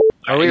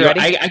Are we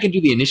ready? I can do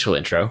the initial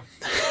intro.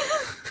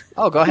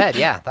 Oh, go ahead.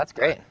 Yeah, that's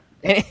great.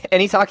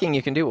 Any talking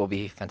you can do will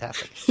be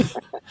fantastic.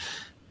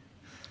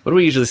 What do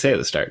we usually say at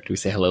the start? Do we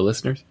say hello,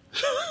 listeners?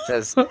 It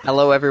says,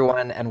 hello,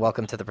 everyone, and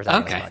welcome to the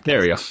Protagonist Okay, Podcast.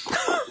 there we go.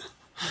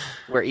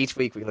 Where each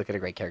week we look at a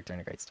great character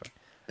and a great story.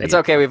 It's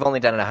okay. We've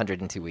only done it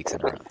 102 weeks in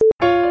a row.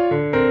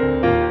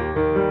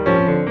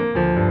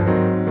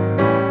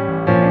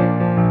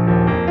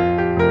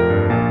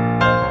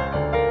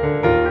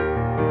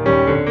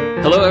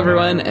 Hello,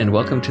 everyone, and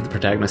welcome to the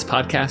Protagonist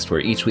Podcast, where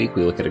each week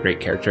we look at a great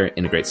character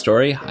in a great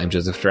story. I'm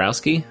Joseph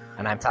Dorowski.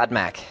 And I'm Todd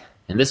Mack.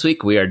 And this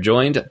week we are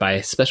joined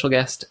by special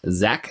guest,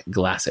 Zach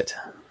Glassett.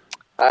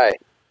 Hi.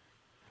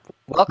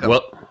 Welcome.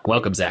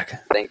 Welcome,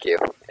 Zach. Thank you.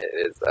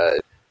 It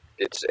is.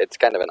 It's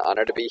kind of an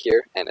honor to be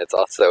here, and it's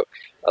also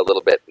a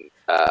little bit.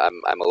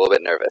 I'm a little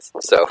bit nervous,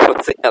 so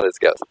we'll see how this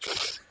goes.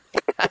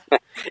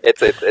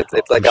 It's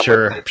like I'm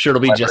sure it'll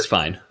be just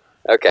fine.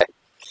 Okay.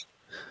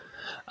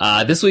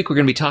 This week we're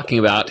going to be talking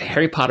about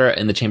Harry Potter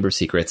and the Chamber of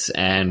Secrets,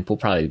 and we'll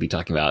probably be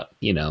talking about,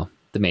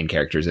 the main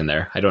characters in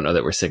there. I don't know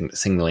that we're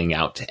singling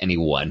out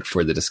anyone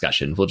for the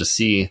discussion. We'll just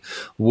see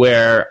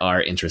where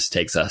our interest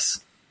takes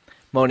us.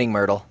 Moaning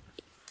Myrtle.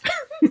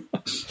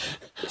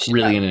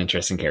 Really an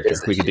interesting character.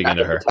 We could dig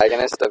into her. The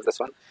protagonist of this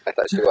one? I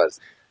thought she was.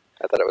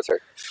 I thought it was her.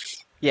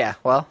 Yeah,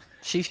 well,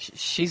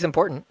 she's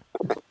important.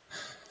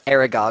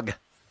 Aragog.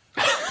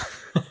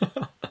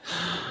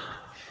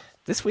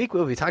 This week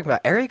we'll be talking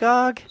about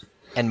Aragog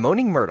and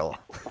Moaning Myrtle.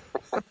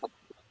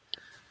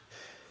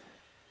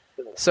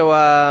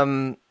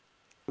 So,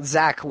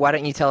 Zach, why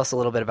don't you tell us a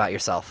little bit about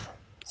yourself?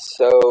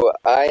 So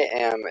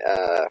I'm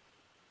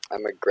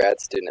a grad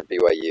student at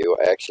BYU.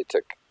 I actually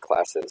took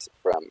classes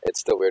from. It's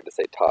still weird to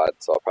say Todd,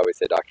 so I'll probably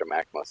say Dr.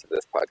 Mack most of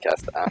this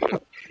podcast. I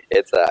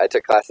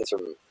took classes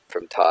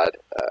from Todd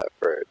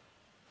for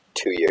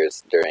 2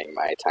 years during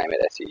my time at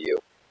SUU,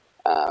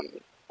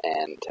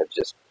 and have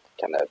just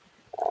kind of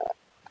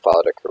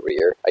followed a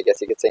career, I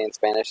guess you could say, in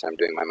Spanish. I'm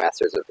doing my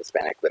Master's of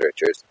Hispanic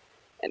Literatures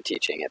and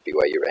teaching at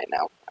BYU right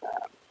now.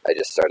 I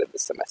just started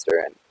this semester,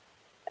 and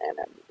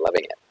I'm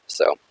loving it.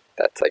 So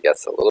that's, I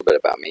guess, a little bit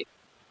about me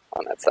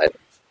on that side.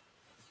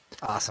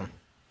 Awesome.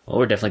 Well,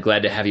 we're definitely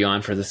glad to have you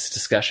on for this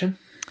discussion.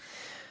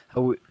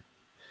 Oh,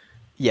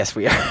 yes,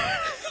 we are.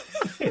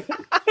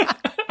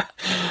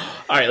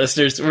 All right,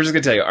 listeners, we're just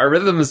going to tell you, our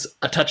rhythm's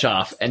a touch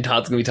off, and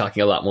Todd's going to be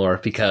talking a lot more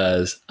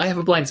because I have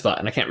a blind spot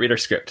and I can't read our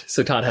script.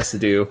 So Todd has to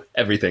do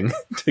everything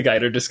to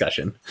guide our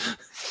discussion.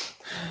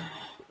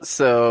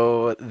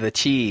 So I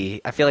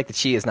feel like the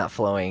chi is not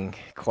flowing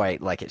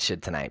quite like it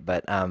should tonight.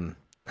 But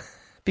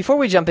before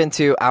we jump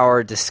into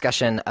our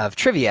discussion of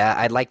trivia,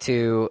 I'd like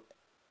to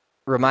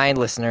remind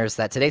listeners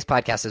that today's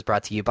podcast is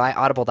brought to you by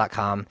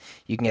Audible.com.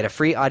 You can get a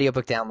free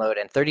audiobook download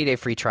and 30-day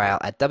free trial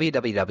at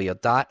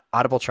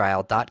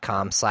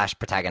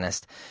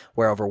www.audibletrial.com/protagonist,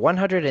 where over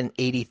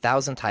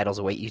 180,000 titles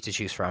await you to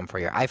choose from for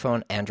your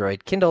iPhone,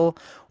 Android, Kindle,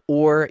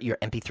 or your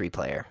MP3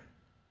 player.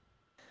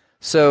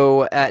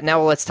 So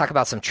now let's talk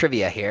about some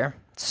trivia here.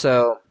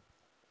 So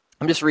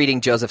I'm just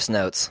reading Joseph's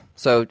notes.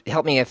 So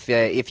help me if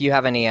you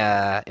have any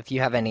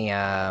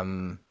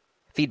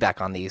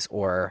feedback on these,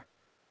 or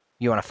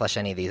you want to flesh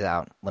any of these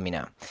out, let me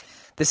know.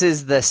 This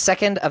is the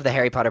second of the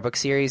Harry Potter book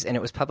series, and it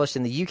was published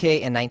in the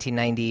UK in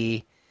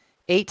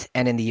 1998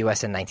 and in the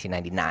US in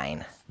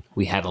 1999.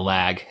 We had a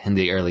lag in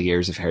the early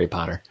years of Harry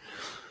Potter.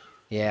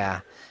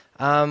 Yeah.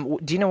 Do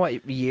you know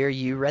what year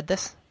you read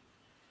this?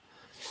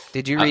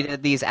 Did you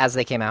read these as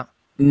they came out?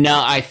 No,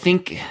 I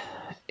think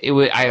it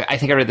was. I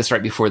think I read this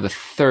right before the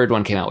third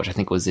one came out, which I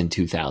think was in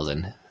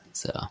 2000.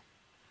 So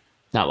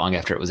not long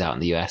after it was out in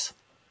the US.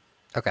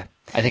 Okay.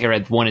 I think I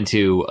read 1 and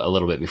 2 a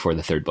little bit before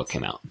the third book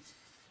came out.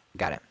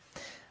 Got it.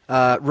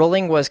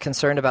 Rowling was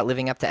concerned about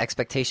living up to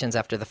expectations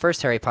after the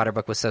first Harry Potter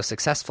book was so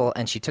successful,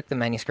 and she took the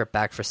manuscript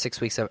back for 6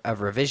 weeks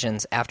of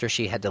revisions after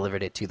she had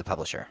delivered it to the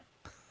publisher.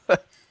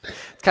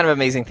 It's kind of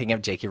amazing thing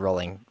of J.K.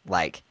 Rowling,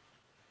 like,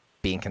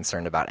 being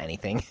concerned about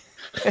anything.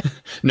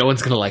 No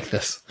one's going to like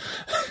this.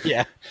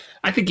 Yeah.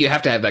 I think you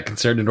have to have that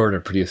concern in order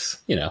to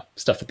produce,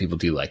 stuff that people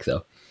do like,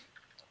 though.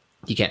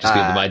 You can't just be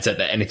in the mindset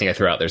that anything I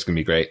throw out there is going to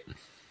be great.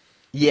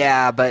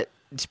 Yeah, but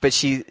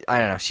she, I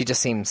don't know, she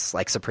just seems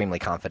like supremely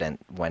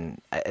confident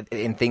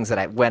in things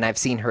that when I've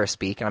seen her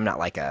speak, and I'm not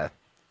like I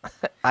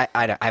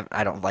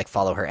don't like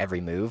follow her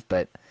every move,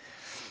 but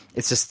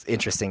it's just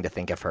interesting to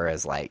think of her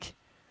as like,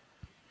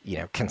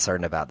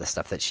 concerned about the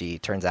stuff that she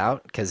turns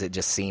out, because it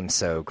just seems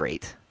so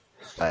great,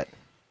 but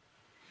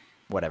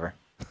whatever.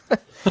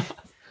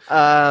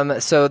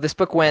 So this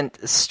book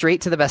went straight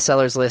to the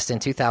bestsellers list in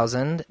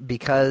 2000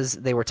 because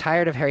they were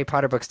tired of Harry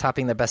Potter books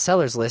topping their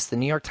bestsellers list. The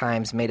New York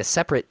Times made a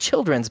separate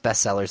children's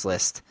bestsellers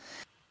list.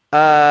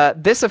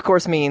 This, of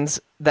course, means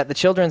that the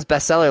children's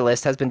bestseller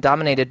list has been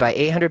dominated by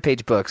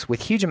 800-page books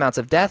with huge amounts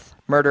of death,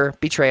 murder,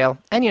 betrayal,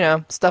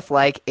 and, stuff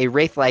like a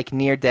wraith-like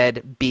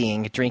near-dead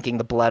being drinking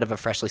the blood of a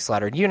freshly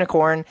slaughtered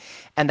unicorn,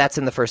 and that's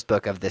in the first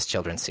book of this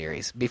children's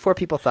series, before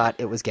people thought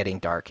it was getting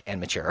dark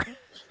and mature.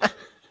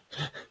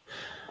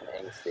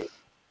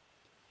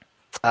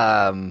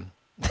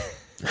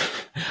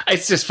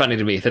 It's just funny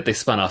to me that they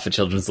spun off a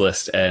children's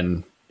list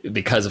and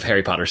because of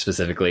Harry Potter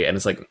specifically. And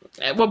it's like,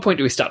 at what point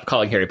do we stop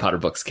calling Harry Potter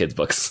books kids'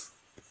 books?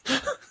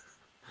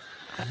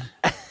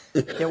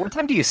 Yeah, what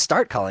time do you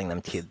start calling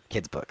them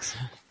kids' books?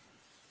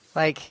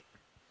 Like,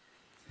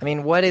 I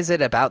mean, what is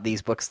it about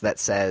these books that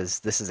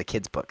says this is a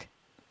kid's book?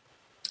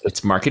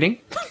 It's marketing.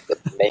 The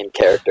main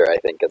character, I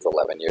think, is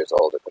 11 years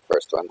old at the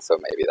first one, so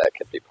maybe that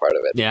could be part of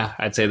it. Yeah,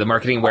 I'd say the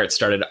marketing where it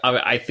started.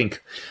 I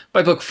think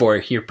by book 4,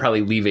 you're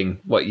probably leaving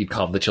what you'd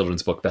call the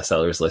children's book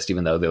bestsellers list,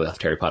 even though they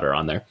left Harry Potter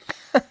on there.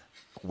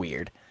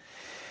 Weird.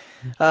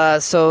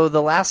 So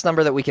the last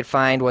number that we could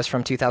find was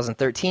from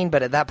 2013,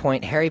 but at that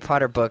point, Harry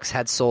Potter books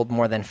had sold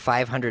more than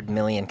 500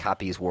 million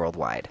copies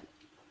worldwide.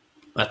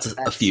 That's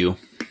a few.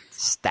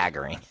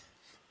 Staggering.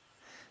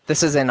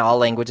 This is in all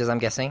languages, I'm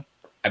guessing?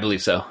 I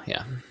believe so,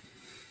 yeah.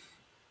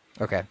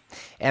 Okay.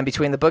 And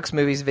between the books,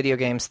 movies, video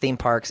games, theme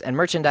parks, and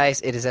merchandise,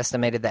 it is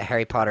estimated that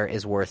Harry Potter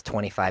is worth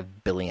 $25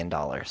 billion.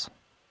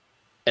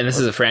 And this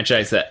is a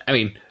franchise that, I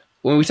mean,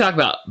 when we talk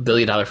about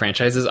billion-dollar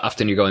franchises,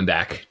 often you're going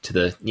back to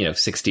the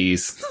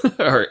 60s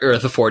or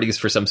the 40s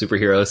for some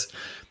superheroes.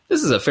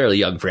 This is a fairly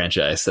young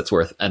franchise that's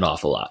worth an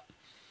awful lot.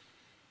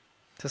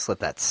 Just let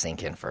that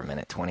sink in for a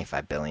minute.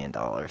 $25 billion.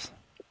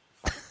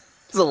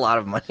 It's a lot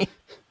of money.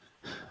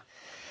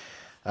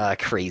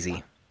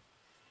 Crazy.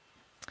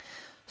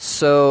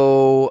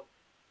 So,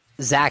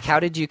 Zach, how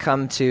did you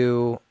come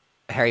to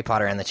Harry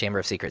Potter and the Chamber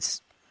of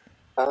Secrets?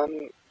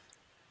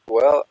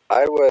 Well,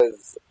 I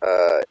was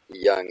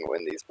young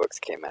when these books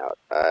came out.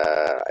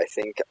 I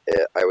think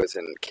I was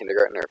in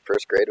kindergarten or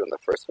first grade when the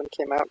first one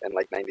came out in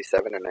like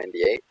 97 or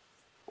 98.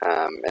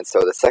 And so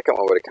the second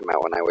one would have come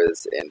out when I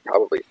was in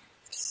probably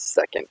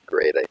second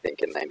grade, I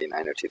think, in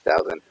 99 or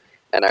 2000.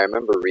 And I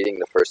remember reading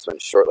the first one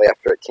shortly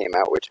after it came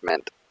out, which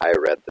meant I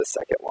read the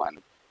second one.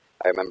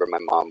 I remember my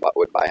mom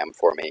would buy them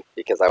for me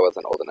because I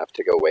wasn't old enough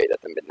to go wait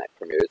at the midnight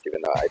premieres,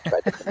 even though I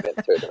tried to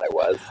convince her that I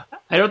was.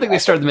 I don't think they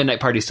started the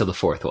midnight parties till the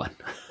fourth one.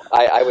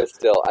 I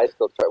still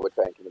would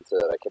try and convince her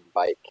that I could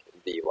bike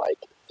the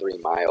 3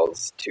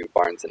 miles to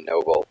Barnes and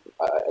Noble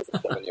as a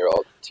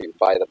 7-year-old to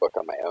buy the book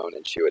on my own,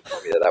 and she would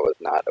tell me that was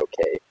not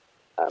okay.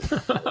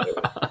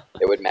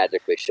 It would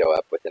magically show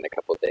up within a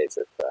couple of days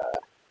of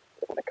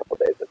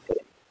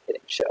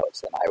hitting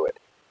shelves, and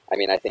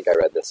I think I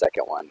read the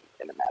second one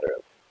in a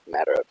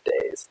matter of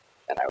days,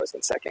 and I was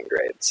in second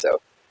grade,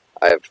 so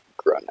I've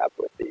grown up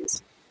with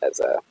these as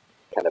a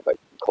kind of a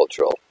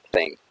cultural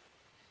thing.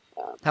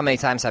 How many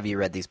times have you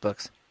read these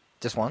books?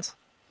 Just once?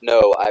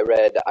 No, I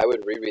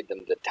would reread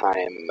them the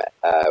time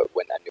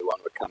when a new one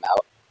would come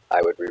out.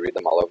 I would reread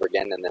them all over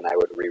again, and then I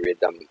would reread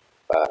them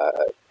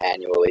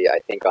annually. I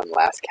think on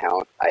last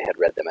count, I had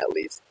read them at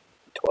least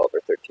 12 or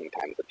 13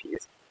 times a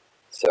piece.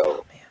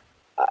 So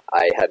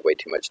I had way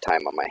too much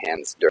time on my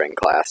hands during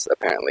class,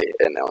 apparently,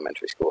 in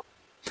elementary school.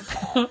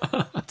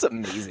 That's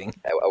amazing.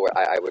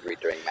 I would read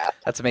during math.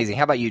 That's amazing.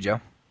 How about you,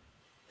 Joe?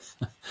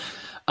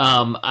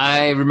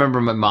 I remember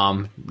my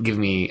mom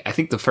giving me, I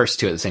think, the first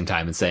 2 at the same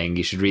time and saying,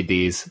 you should read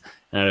these.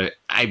 And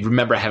I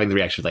remember having the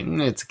reaction like,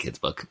 it's a kid's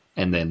book.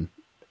 And then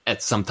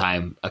at some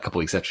time, a couple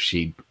weeks after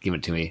she'd given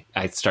it to me,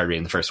 I started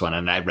reading the first one,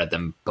 and I read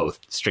them both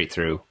straight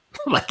through,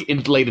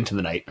 late into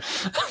the night.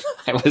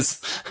 I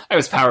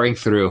was powering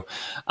through,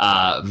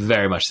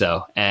 very much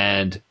so.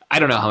 And I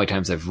don't know how many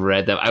times I've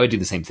read them. I would do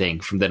the same thing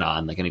from then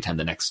on. Like anytime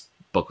the next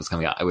book was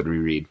coming out, I would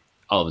reread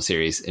all of the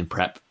series in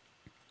prep.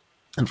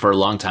 And for a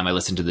long time, I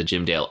listened to the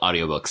Jim Dale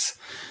audiobooks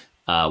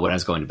when I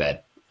was going to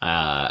bed,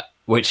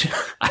 which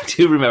I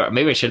do remember.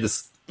 Maybe I shared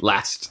this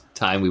last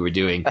time we were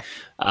doing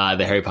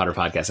the Harry Potter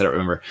podcast. I don't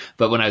remember.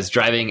 But when I was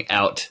driving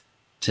out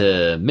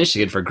to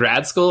Michigan for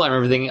grad school, I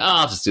remember thinking,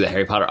 I'll just do the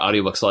Harry Potter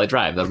audiobooks while I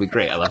drive. That'll be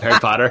great. I love Harry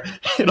Potter.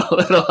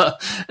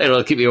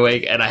 It'll keep me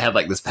awake. And I had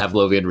this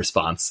Pavlovian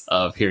response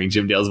of hearing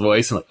Jim Dale's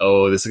voice. And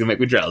this is going to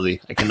make me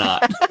drowsy. I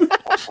cannot.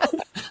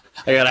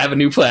 I gotta have a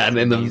new plan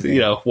in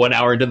the 1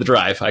 hour into the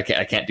drive. I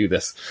can't do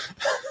this.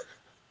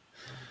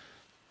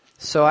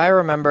 So I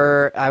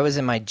remember I was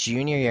in my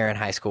junior year in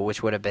high school,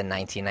 which would have been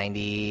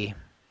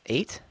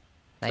 1998,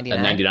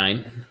 99.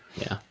 99,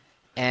 yeah.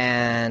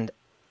 And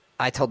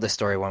I told this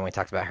story when we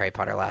talked about Harry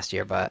Potter last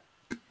year, but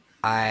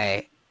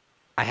I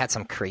had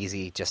some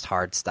crazy, just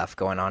hard stuff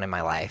going on in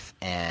my life,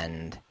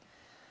 and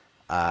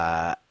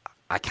I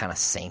kind of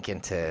sank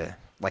into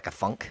a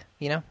funk,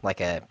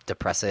 like a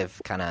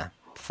depressive kind of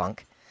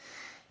funk.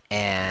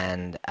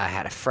 And I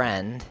had a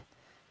friend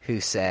who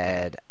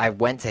said, I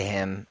went to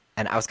him,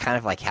 and I was kind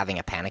of having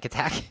a panic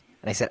attack.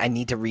 And I said, I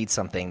need to read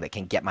something that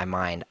can get my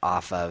mind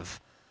off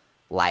of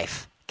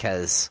life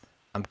because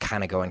I'm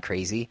kind of going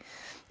crazy.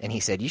 And he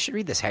said, you should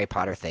read this Harry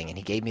Potter thing. And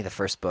he gave me the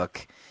first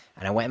book.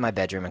 And I went in my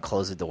bedroom and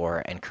closed the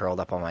door and curled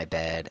up on my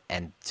bed.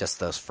 And just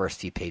those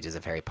first few pages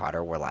of Harry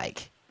Potter were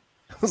it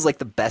was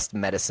the best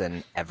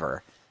medicine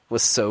ever. It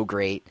was so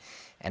great.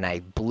 And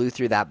I blew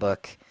through that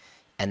book.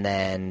 And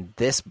then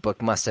this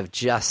book must have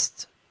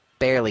just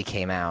barely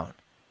came out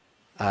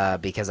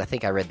because I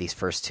think I read these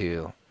first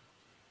 2,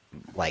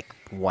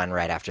 one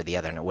right after the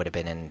other, and it would have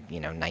been in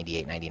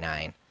 98,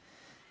 99.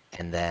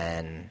 and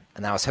then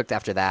I was hooked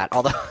after that.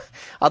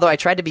 Although I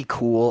tried to be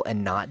cool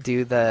and not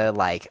do the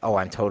like, oh,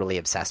 I'm totally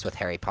obsessed with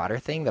Harry Potter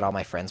thing that all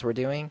my friends were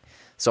doing.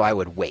 So I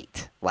would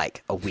wait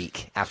like a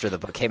week after the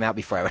book came out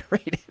before I would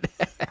read it,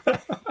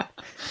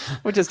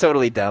 which is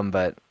totally dumb.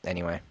 But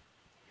anyway,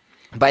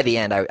 by the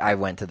end, I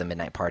went to the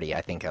midnight party.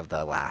 I think of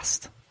the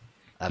last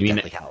of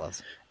Deathly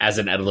Hallows. As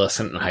an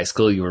adolescent in high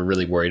school, you were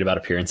really worried about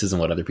appearances and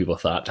what other people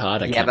thought,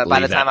 Todd. But by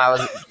the time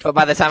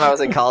I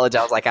was in college,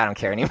 I was like, I don't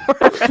care anymore.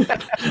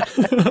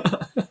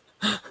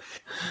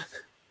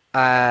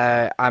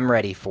 I'm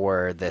ready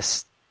for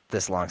this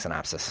long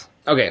synopsis.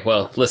 Okay,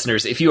 well,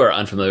 listeners, if you are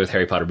unfamiliar with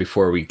Harry Potter,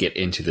 before we get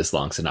into this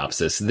long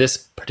synopsis, this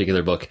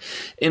particular book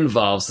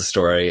involves the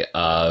story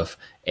of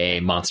a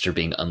monster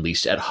being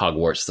unleashed at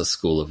Hogwarts, the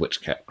school of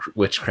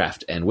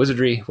witchcraft and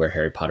wizardry, where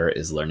Harry Potter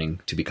is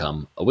learning to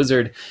become a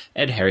wizard,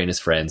 and Harry and his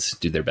friends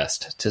do their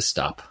best to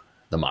stop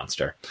the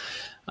monster.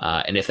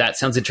 And if that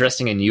sounds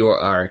interesting and you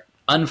are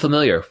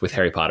unfamiliar with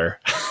Harry Potter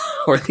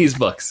or these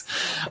books,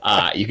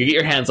 you can get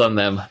your hands on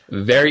them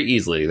very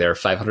easily. There are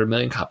 500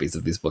 million copies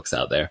of these books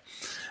out there.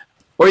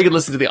 Or you can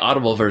listen to the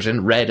Audible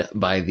version read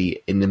by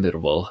the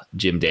inimitable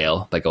Jim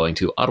Dale by going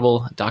to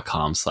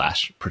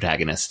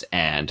audible.com/protagonist.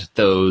 And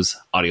those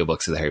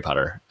audiobooks of the Harry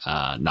Potter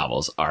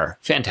novels are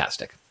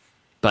fantastic.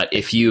 But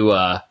if you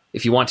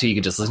want to, you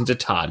can just listen to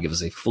Todd give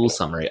us a full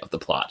summary of the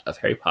plot of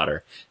Harry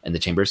Potter and the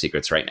Chamber of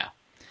Secrets right now.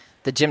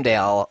 The Jim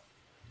Dale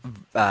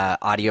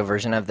audio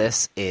version of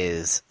this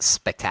is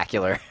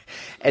spectacular.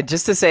 And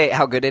just to say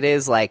how good it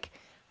is, like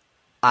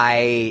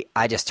I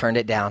just turned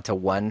it down to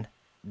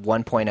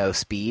 1.0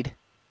 speed.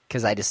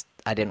 Because I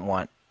didn't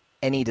want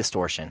any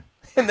distortion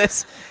in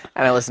this.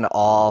 And I listened to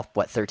all,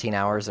 13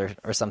 hours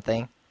or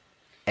something.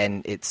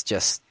 And it's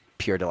just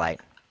pure delight.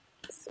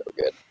 So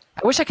good.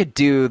 I wish I could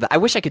do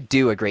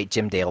a great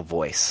Jim Dale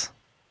voice.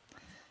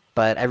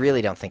 But I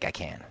really don't think I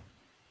can.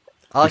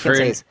 All I can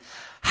say is,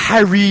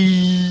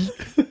 Harry!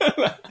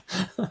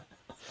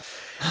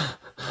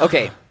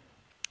 Okay.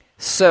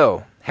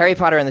 So, Harry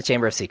Potter and the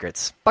Chamber of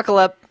Secrets. Buckle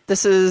up.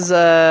 This is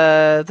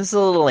a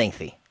little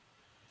lengthy.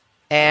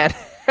 And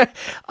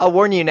I'll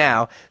warn you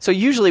now. So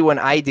usually when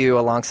I do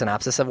a long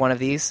synopsis of one of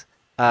these,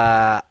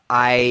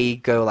 I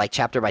go like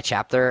chapter by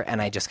chapter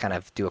and I just kind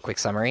of do a quick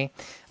summary.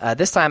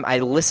 This time I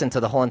listened to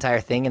the whole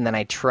entire thing and then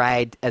I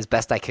tried as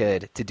best I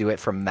could to do it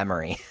from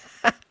memory.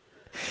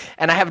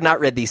 And I have not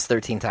read these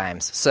 13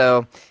 times.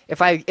 So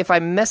if I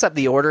mess up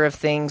the order of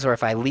things or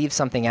if I leave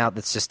something out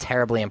that's just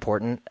terribly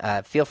important,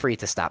 feel free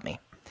to stop me.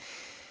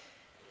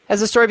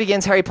 As the story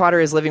begins, Harry Potter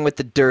is living with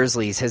the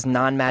Dursleys, his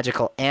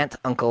non-magical aunt,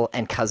 uncle,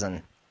 and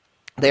cousin.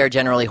 They are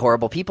generally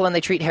horrible people and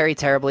they treat Harry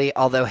terribly,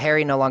 although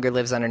Harry no longer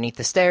lives underneath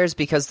the stairs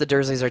because the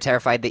Dursleys are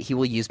terrified that he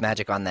will use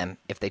magic on them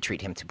if they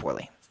treat him too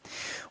poorly.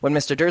 When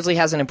Mr. Dursley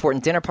has an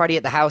important dinner party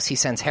at the house, he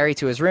sends Harry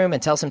to his room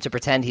and tells him to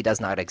pretend he does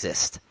not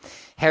exist.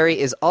 Harry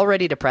is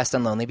already depressed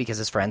and lonely because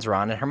his friends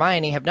Ron and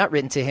Hermione have not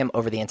written to him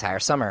over the entire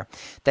summer.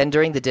 Then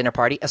during the dinner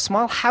party, a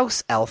small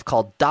house elf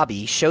called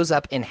Dobby shows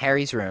up in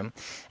Harry's room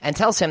and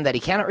tells him that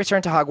he cannot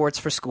return to Hogwarts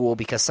for school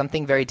because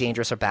something very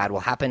dangerous or bad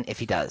will happen if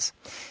he does.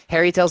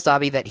 Harry tells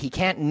Dobby that he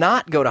can't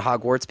not go to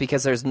Hogwarts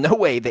because there's no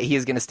way that he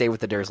is going to stay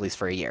with the Dursleys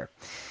for a year.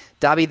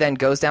 Dobby then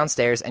goes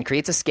downstairs and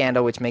creates a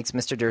scandal which makes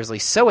Mr. Dursley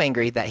so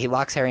angry that he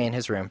locks Harry in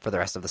his room for the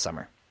rest of the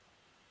summer.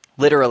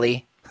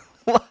 Literally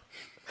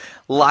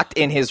locked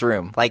in his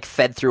room, like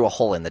fed through a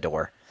hole in the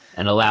door.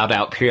 And allowed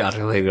out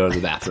periodically to go to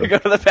the bathroom. To go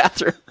to the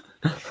bathroom.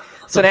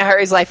 So now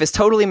Harry's life is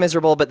totally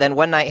miserable, but then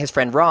one night his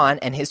friend Ron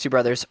and his two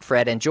brothers,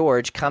 Fred and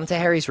George, come to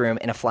Harry's room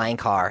in a flying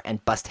car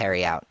and bust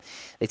Harry out.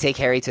 They take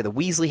Harry to the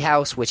Weasley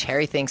house, which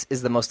Harry thinks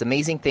is the most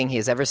amazing thing he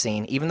has ever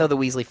seen, even though the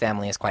Weasley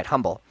family is quite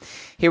humble.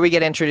 Here we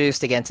get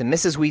introduced again to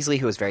Mrs. Weasley,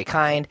 who is very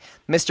kind,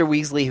 Mr.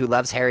 Weasley, who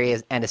loves Harry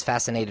and is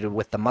fascinated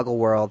with the Muggle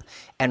world,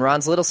 and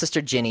Ron's little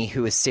sister Ginny,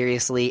 who is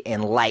seriously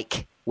in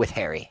like with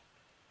Harry.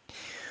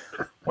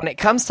 When it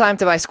comes time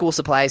to buy school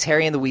supplies,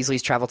 Harry and the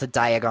Weasleys travel to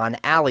Diagon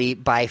Alley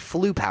by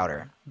Floo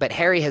powder. But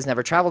Harry has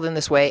never traveled in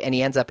this way, and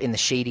he ends up in the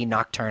shady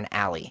Nocturne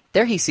Alley.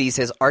 There he sees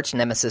his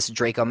arch-nemesis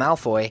Draco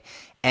Malfoy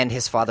and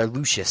his father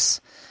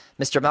Lucius.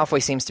 Mr.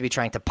 Malfoy seems to be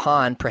trying to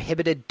pawn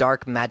prohibited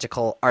dark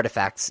magical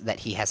artifacts that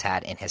he has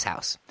had in his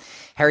house.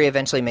 Harry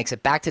eventually makes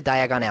it back to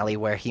Diagon Alley,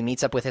 where he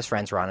meets up with his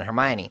friends Ron and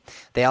Hermione.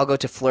 They all go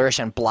to Flourish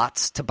and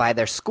Blotts to buy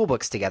their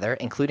schoolbooks together,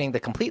 including the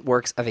complete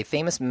works of a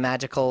famous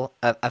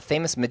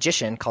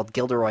magician called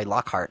Gilderoy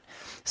Lockhart,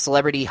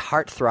 celebrity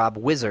heartthrob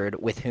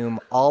wizard with whom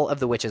all of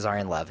the witches are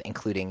in love,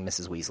 including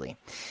Mrs. Weasley.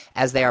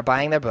 As they are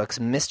buying their books,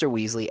 Mr.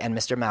 Weasley and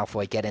Mr.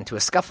 Malfoy get into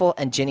a scuffle,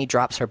 and Ginny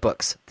drops her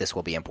books. This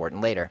will be important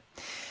later.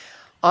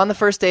 On the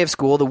first day of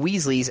school, the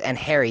Weasleys and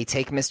Harry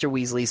take Mr.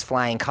 Weasley's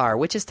flying car,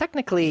 which is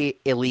technically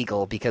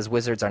illegal because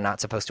wizards are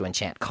not supposed to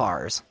enchant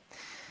cars,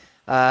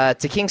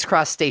 to King's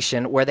Cross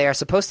Station, where they are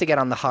supposed to get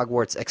on the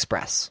Hogwarts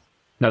Express.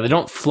 No, they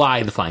don't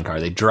fly the flying car.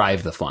 They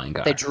drive the flying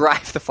car. They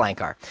drive the flying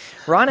car.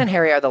 Ron and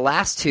Harry are the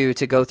last two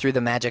to go through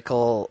the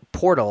magical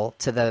portal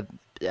to the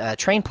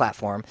train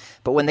platform,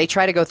 but when they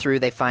try to go through,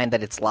 they find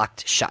that it's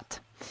locked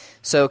shut.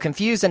 So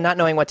confused and not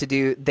knowing what to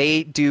do,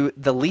 they do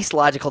the least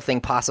logical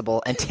thing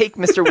possible and take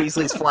Mr.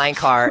 Weasley's flying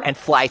car and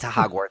fly to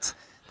Hogwarts.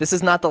 This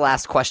is not the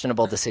last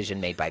questionable decision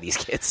made by these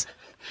kids.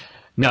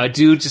 Now, I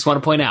do just want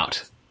to point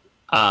out,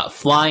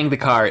 flying the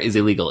car is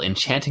illegal.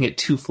 Enchanting it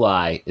to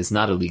fly is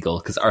not illegal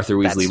because Arthur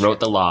Weasley wrote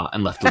the law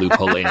and left the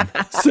loophole in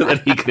so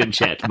that he could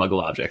enchant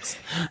Muggle objects.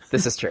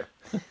 This is true.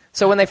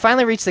 So when they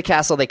finally reach the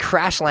castle, they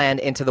crash land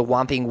into the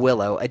Whomping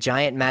Willow, a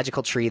giant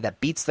magical tree that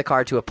beats the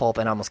car to a pulp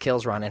and almost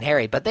kills Ron and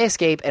Harry. But they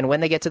escape, and when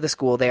they get to the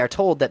school, they are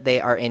told that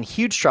they are in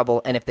huge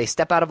trouble, and if they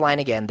step out of line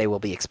again, they will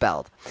be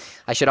expelled.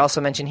 I should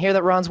also mention here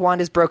that Ron's wand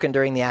is broken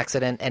during the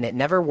accident, and it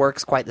never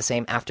works quite the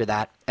same after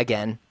that.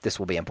 Again, this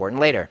will be important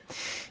later.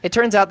 It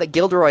turns out that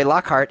Gilderoy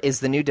Lockhart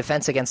is the new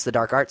Defense Against the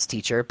Dark Arts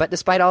teacher, but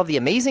despite all of the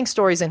amazing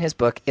stories in his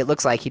book, it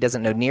looks like he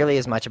doesn't know nearly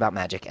as much about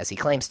magic as he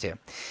claims to.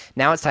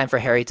 Now it's time for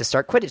Harry to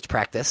start Quidditch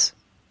practice.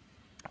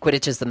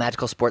 Quidditch is the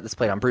magical sport that's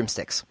played on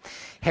broomsticks.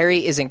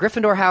 Harry is in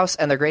Gryffindor House,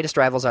 and their greatest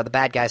rivals are the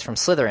bad guys from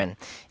Slytherin.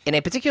 In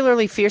a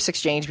particularly fierce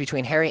exchange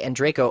between Harry and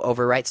Draco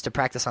over rights to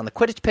practice on the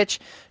Quidditch pitch,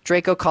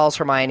 Draco calls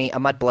Hermione a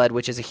mudblood,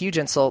 which is a huge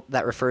insult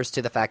that refers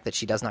to the fact that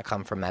she does not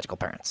come from magical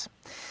parents.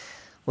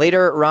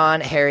 Later,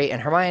 Ron, Harry,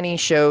 and Hermione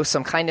show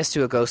some kindness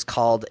to a ghost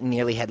called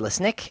Nearly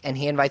Headless Nick, and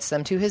he invites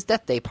them to his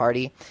Death Day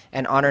party,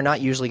 an honor not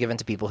usually given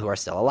to people who are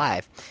still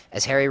alive.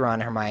 As Harry, Ron,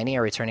 and Hermione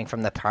are returning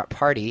from the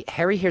party,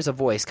 Harry hears a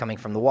voice coming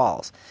from the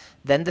walls.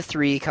 Then the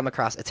three come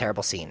across a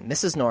terrible scene.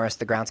 Mrs. Norris,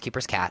 the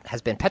groundskeeper's cat,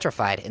 has been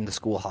petrified in the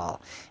school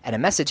hall, and a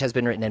message has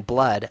been written in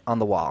blood on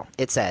the wall.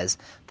 It says,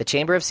 "The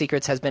Chamber of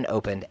Secrets has been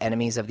opened.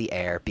 Enemies of the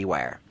air,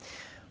 beware."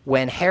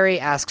 When Harry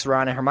asks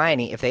Ron and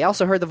Hermione if they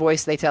also heard the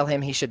voice, they tell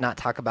him he should not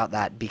talk about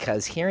that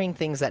because hearing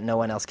things that no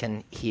one else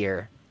can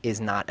hear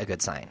is not a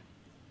good sign.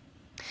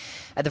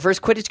 At the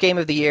first Quidditch game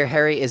of the year,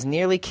 Harry is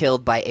nearly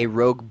killed by a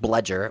rogue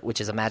bludger,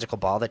 which is a magical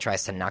ball that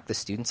tries to knock the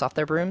students off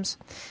their brooms.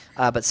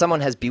 But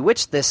someone has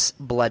bewitched this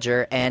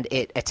bludger, and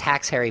it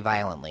attacks Harry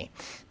violently.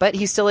 But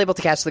he's still able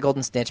to catch the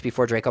golden snitch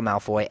before Draco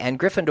Malfoy, and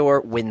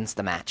Gryffindor wins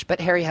the match.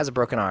 But Harry has a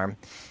broken arm.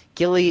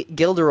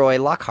 Gilderoy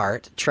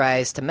Lockhart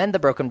tries to mend the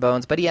broken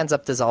bones, but he ends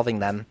up dissolving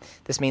them.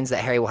 This means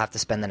that Harry will have to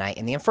spend the night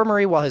in the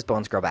infirmary while his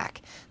bones grow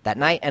back. That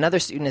night, another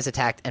student is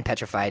attacked and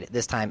petrified.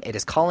 This time, it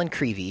is Colin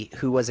Creevey,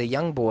 who was a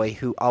young boy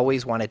who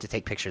always wanted to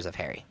take pictures of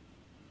Harry.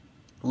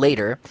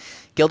 Later,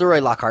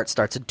 Gilderoy Lockhart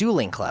starts a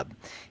dueling club.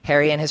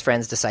 Harry and his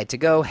friends decide to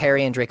go.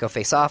 Harry and Draco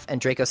face off,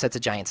 and Draco sets a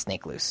giant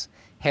snake loose.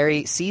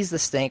 Harry sees the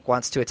snake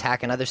wants to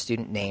attack another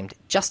student named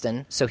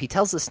Justin, so he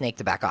tells the snake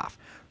to back off.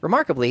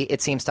 Remarkably,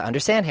 it seems to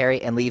understand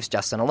Harry and leaves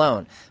Justin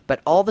alone.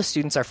 But all the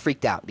students are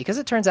freaked out because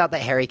it turns out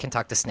that Harry can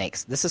talk to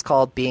snakes. This is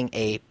called being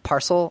a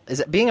parcel... Is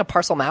it being a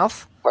parcel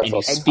mouth? And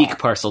you speak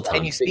parcel tongue.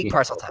 And you speak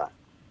parcel tongue.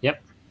 Yep.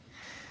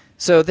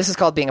 So this is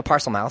called being a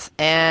parcel mouth,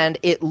 and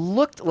it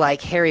looked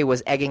like Harry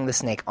was egging the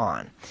snake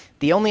on.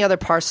 The only other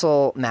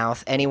parcel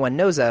mouth anyone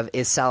knows of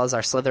is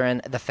Salazar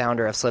Slytherin, the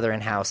founder of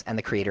Slytherin House and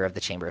the creator of the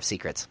Chamber of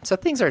Secrets. So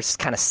things are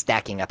kind of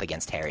stacking up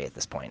against Harry at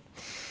this point.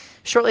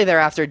 Shortly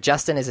thereafter,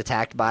 Justin is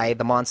attacked by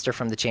the monster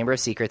from the Chamber of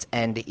Secrets,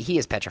 and he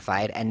is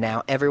petrified, and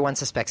now everyone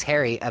suspects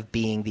Harry of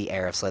being the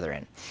heir of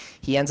Slytherin.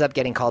 He ends up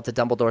getting called to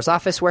Dumbledore's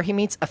office, where he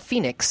meets a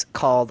phoenix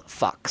called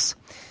Fawkes.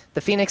 The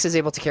phoenix is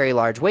able to carry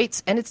large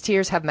weights, and its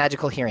tears have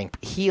magical healing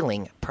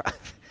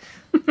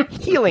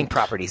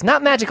properties.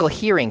 Not magical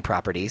hearing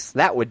properties.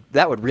 That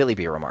would really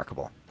be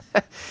remarkable.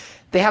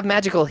 They have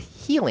magical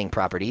healing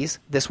properties.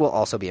 This will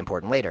also be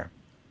important later.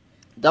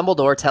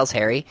 Dumbledore tells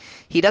Harry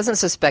he doesn't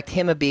suspect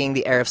him of being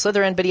the heir of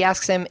Slytherin, but he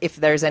asks him if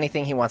there's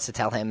anything he wants to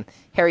tell him.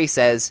 Harry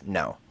says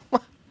no.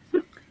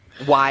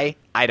 Why?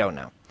 I don't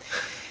know.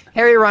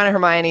 Harry, Ron, and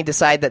Hermione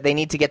decide that they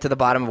need to get to the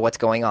bottom of what's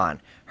going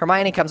on.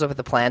 Hermione comes up with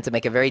a plan to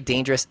make a very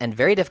dangerous and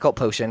very difficult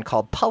potion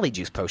called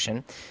Polyjuice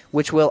Potion,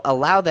 which will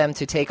allow them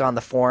to take on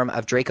the form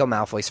of Draco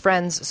Malfoy's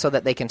friends so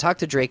that they can talk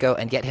to Draco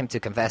and get him to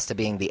confess to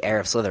being the heir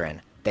of Slytherin.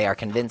 They are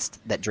convinced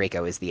that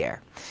Draco is the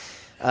heir.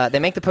 They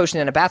make the potion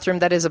in a bathroom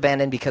that is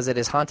abandoned because it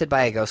is haunted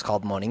by a ghost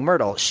called Moaning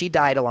Myrtle. She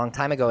died a long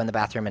time ago in the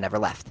bathroom and never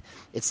left.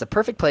 It's the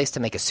perfect place to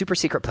make a super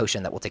secret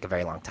potion that will take a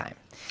very long time.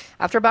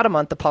 After about a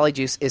month, the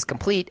polyjuice is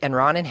complete, and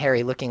Ron and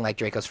Harry, looking like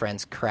Draco's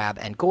friends Crabbe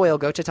and Goyle,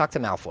 go to talk to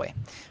Malfoy.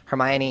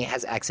 Hermione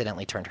has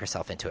accidentally turned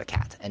herself into a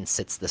cat and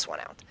sits this one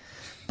out.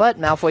 But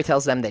Malfoy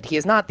tells them that he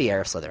is not the heir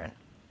of Slytherin.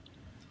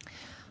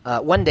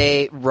 One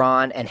day,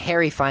 Ron and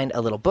Harry find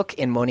a little book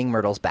in Moaning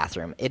Myrtle's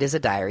bathroom. It is a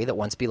diary that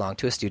once belonged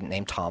to a student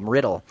named Tom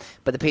Riddle,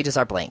 but the pages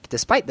are blank.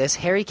 Despite this,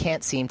 Harry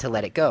can't seem to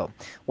let it go.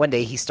 One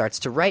day, he starts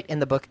to write in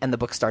the book, and the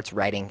book starts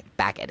writing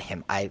back at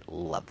him. I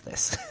love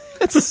this.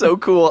 It's so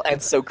cool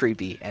and so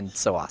creepy and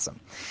so awesome.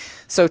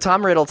 So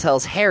Tom Riddle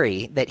tells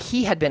Harry that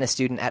he had been a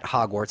student at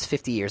Hogwarts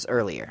 50 years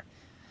earlier.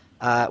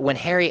 When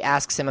Harry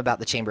asks him about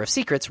the Chamber of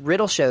Secrets,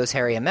 Riddle shows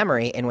Harry a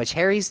memory in which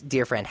Harry's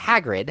dear friend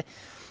Hagrid,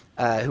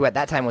 who at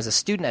that time was a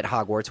student at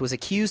Hogwarts, was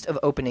accused of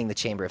opening the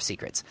Chamber of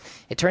Secrets.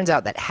 It turns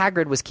out that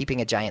Hagrid was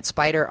keeping a giant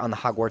spider on the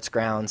Hogwarts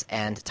grounds,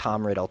 and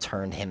Tom Riddle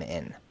turned him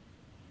in.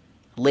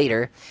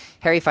 Later,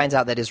 Harry finds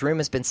out that his room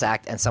has been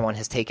sacked and someone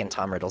has taken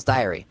Tom Riddle's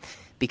diary.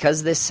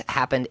 Because this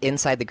happened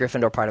inside the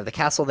Gryffindor part of the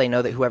castle, they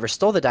know that whoever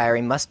stole the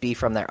diary must be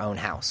from their own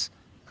house.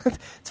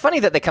 It's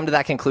funny that they come to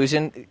that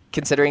conclusion,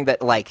 considering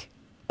that, like,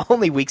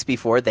 only weeks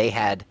before they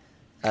had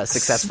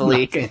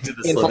successfully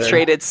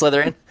infiltrated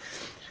Slytherin.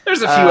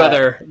 There's a few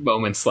other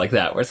moments like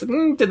that where it's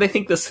like, did they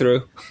think this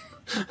through?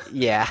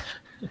 Yeah.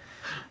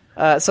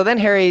 So then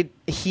Harry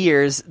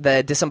hears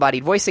the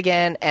disembodied voice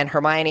again, and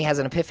Hermione has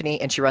an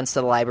epiphany, and she runs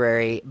to the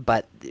library,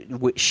 but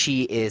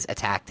she is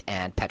attacked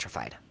and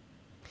petrified.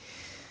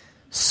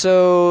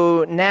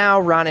 So now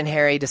Ron and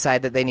Harry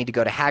decide that they need to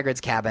go to Hagrid's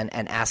cabin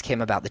and ask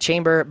him about the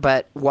chamber,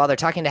 but while they're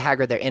talking to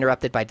Hagrid, they're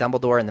interrupted by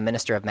Dumbledore and the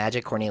Minister of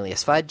Magic,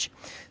 Cornelius Fudge,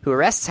 who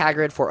arrests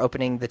Hagrid for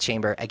opening the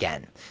chamber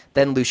again.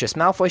 Then Lucius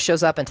Malfoy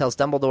shows up and tells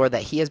Dumbledore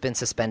that he has been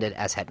suspended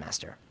as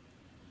headmaster.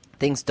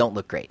 Things don't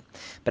look great.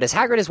 But as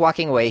Hagrid is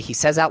walking away, he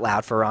says out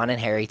loud for Ron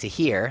and Harry to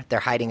hear, they're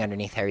hiding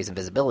underneath Harry's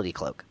invisibility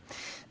cloak,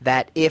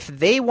 that if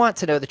they want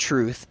to know the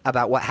truth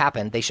about what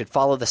happened, they should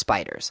follow the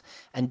spiders.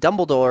 And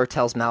Dumbledore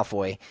tells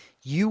Malfoy,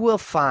 you will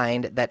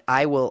find that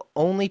I will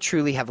only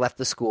truly have left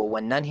the school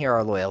when none here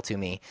are loyal to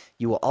me.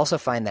 You will also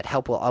find that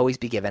help will always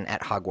be given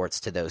at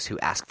Hogwarts to those who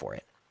ask for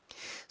it.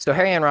 So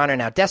Harry and Ron are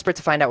now desperate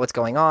to find out what's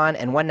going on,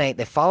 and one night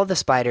they follow the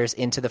spiders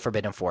into the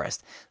Forbidden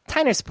Forest.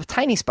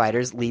 Tiny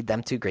spiders lead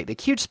them to great big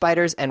huge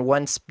spiders, and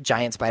one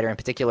giant spider in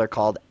particular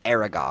called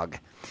Aragog.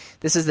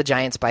 This is the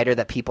giant spider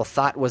that people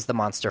thought was the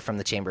monster from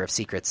the Chamber of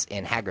Secrets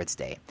in Hagrid's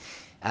day.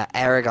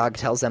 Aragog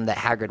tells them that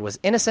Hagrid was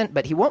innocent,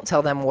 but he won't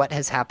tell them what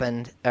has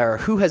happened or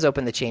who has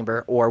opened the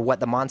chamber or what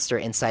the monster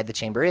inside the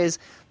chamber is,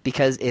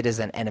 because it is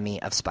an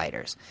enemy of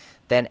spiders.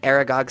 Then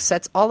Aragog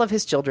sets all of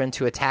his children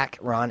to attack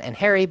Ron and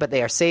Harry, but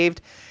they are saved,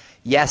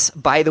 yes,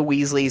 by the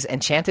Weasleys'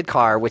 enchanted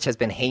car, which has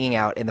been hanging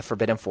out in the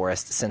Forbidden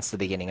Forest since the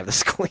beginning of the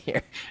school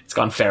year. It's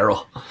gone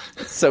feral.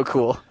 So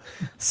cool.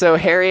 So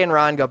Harry and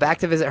Ron go back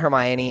to visit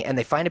Hermione, and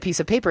they find a piece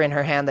of paper in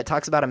her hand that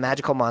talks about a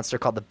magical monster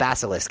called the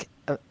Basilisk.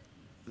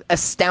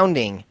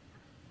 Astounding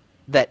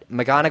that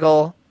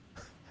McGonagall,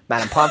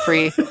 Madame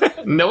Pomfrey,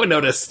 no one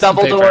noticed.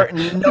 Dumbledore,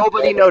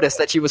 nobody noticed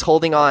that she was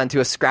holding on to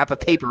a scrap of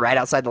paper right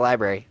outside the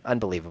library.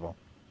 Unbelievable.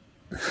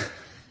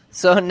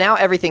 So now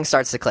everything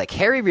starts to click.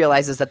 Harry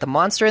realizes that the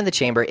monster in the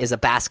chamber is a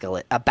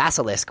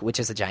basilisk, which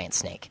is a giant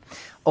snake.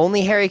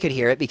 Only Harry could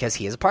hear it because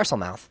he is a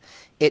Parselmouth.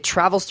 It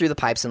travels through the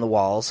pipes in the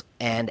walls,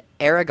 and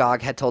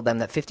Aragog had told them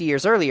that 50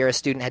 years earlier a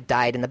student had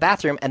died in the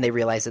bathroom, and they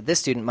realized that this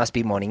student must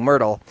be Moaning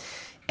Myrtle,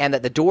 and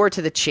that the door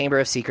to the Chamber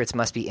of Secrets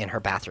must be in her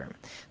bathroom.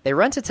 They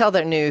run to tell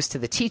their news to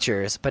the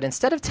teachers, but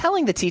instead of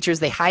telling the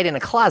teachers, they hide in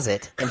a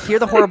closet and hear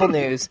the horrible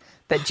news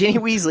that Ginny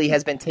Weasley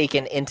has been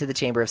taken into the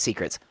Chamber of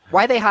Secrets.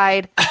 Why they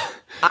hide,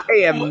 I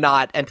am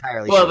not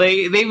entirely sure. Well,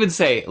 they would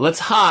say, let's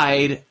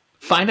hide,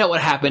 find out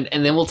what happened,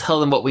 and then we'll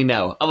tell them what we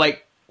know. I'm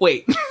like,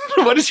 wait,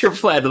 what is your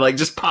plan? To, like,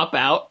 just pop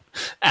out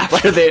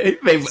after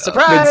they've been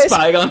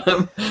spying on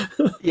them?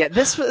 Yeah,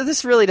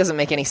 this really doesn't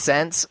make any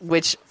sense,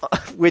 which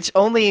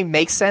only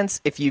makes sense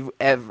if you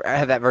have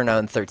ever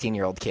known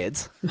 13-year-old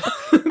kids.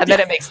 And then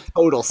it makes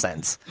total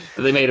sense.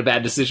 They made a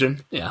bad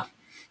decision? Yeah.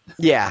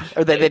 Yeah,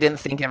 or that they didn't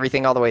think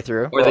everything all the way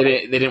through. Or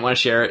they didn't want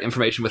to share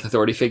information with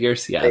authority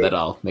figures. Yeah, that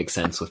all makes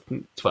sense with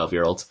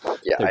 12-year-olds,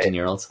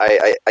 13-year-olds.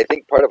 I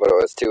think part of what it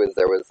was, too, is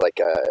there was like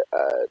a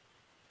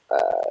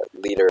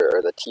leader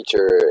or the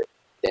teacher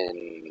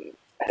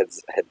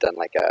had done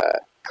like a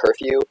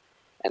curfew,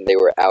 and they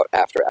were out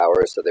after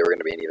hours, so they were going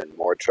to be in even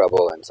more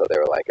trouble, and so they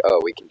were like,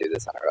 oh, we can do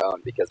this on our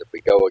own, because if we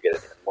go, we'll get in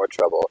even more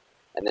trouble,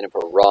 and then if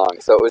we're wrong.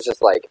 So it was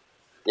just like,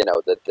 you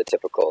know, the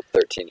typical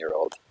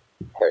 13-year-old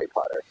Harry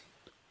Potter.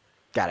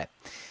 Got it.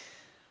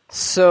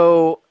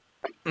 So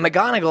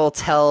McGonagall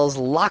tells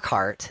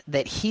Lockhart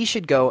that he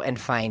should go and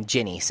find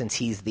Ginny, since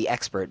he's the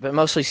expert, but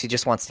mostly she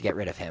just wants to get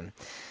rid of him.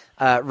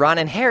 Ron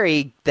and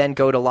Harry then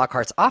go to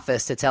Lockhart's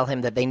office to tell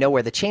him that they know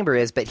where the chamber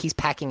is, but he's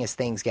packing his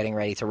things, getting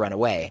ready to run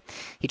away.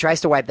 He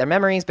tries to wipe their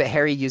memories, but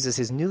Harry uses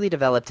his newly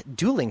developed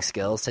dueling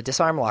skills to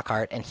disarm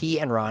Lockhart, and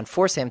he and Ron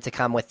force him to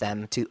come with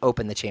them to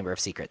open the Chamber of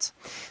Secrets.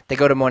 They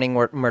go to Moaning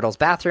Myrtle's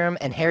bathroom,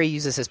 and Harry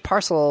uses his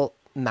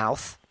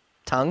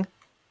tongue.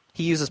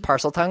 He uses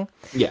parcel tongue.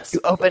 Yes.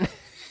 To open.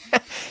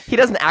 He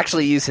doesn't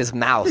actually use his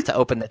mouth to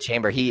open the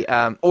chamber. He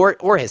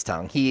or his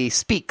tongue. He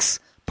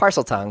speaks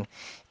parcel tongue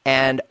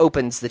and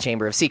opens the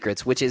Chamber of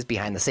Secrets, which is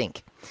behind the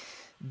sink.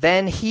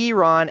 Then he,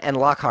 Ron, and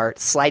Lockhart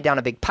slide down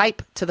a big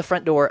pipe to the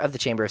front door of the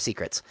Chamber of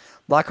Secrets.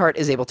 Lockhart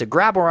is able to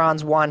grab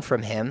Ron's wand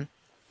from him,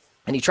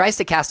 and he tries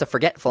to cast a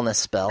forgetfulness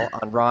spell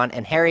on Ron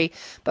and Harry,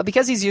 but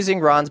because he's using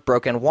Ron's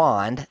broken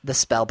wand, the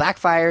spell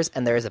backfires,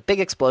 and there is a big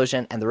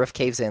explosion, and the roof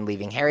caves in,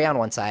 leaving Harry on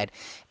one side,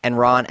 and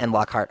Ron and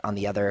Lockhart on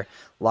the other.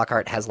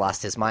 Lockhart has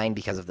lost his mind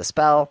because of the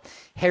spell.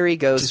 Harry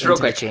goes just into real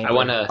quick, the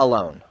chamber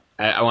alone.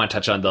 I want to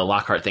touch on the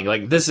Lockhart thing.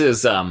 Like, this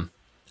is,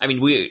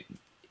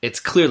 it's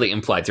clearly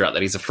implied throughout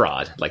that he's a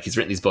fraud. Like, he's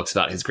written these books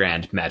about his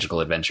grand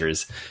magical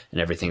adventures and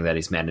everything that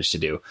he's managed to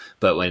do.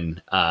 But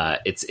when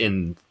it's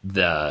in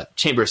the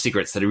Chamber of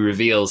Secrets that he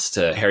reveals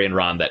to Harry and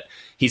Ron that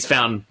he's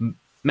found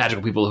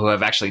magical people who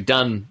have actually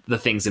done the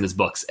things in his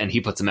books, and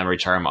he puts a memory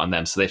charm on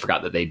them, so they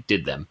forgot that they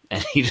did them,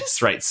 and he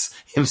just writes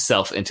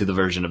himself into the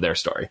version of their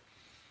story.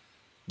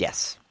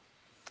 Yes.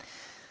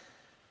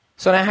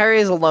 So now Harry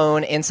is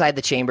alone inside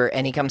the chamber,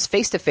 and he comes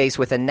face to face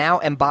with a now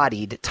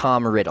embodied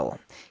Tom Riddle.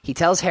 He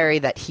tells Harry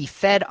that he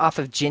fed off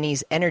of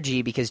Ginny's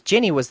energy because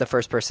Ginny was the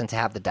first person to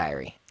have the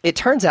diary. It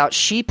turns out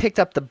she picked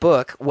up the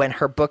book when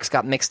her books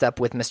got mixed up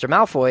with Mr.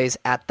 Malfoy's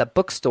at the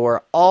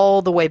bookstore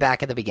all the way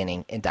back at the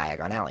beginning in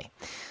Diagon Alley.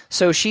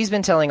 So she's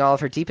been telling all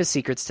of her deepest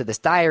secrets to this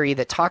diary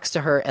that talks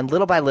to her, and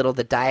little by little,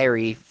 the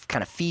diary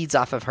kind of feeds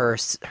off of her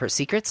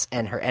secrets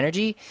and her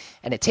energy,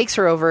 and it takes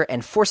her over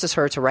and forces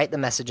her to write the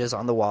messages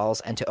on the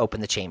walls and to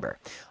open the chamber.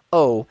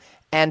 Oh,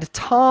 and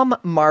Tom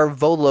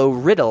Marvolo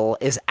Riddle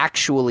is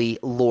actually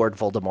Lord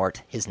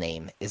Voldemort. His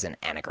name is an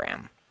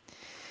anagram.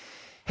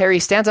 Harry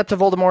stands up to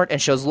Voldemort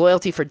and shows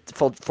loyalty for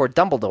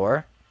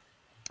Dumbledore,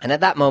 and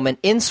at that moment,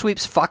 in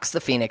sweeps Fawkes the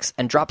Phoenix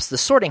and drops the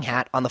Sorting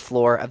Hat on the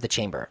floor of the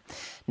chamber.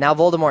 Now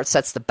Voldemort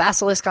sets the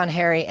basilisk on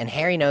Harry, and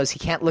Harry knows he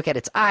can't look at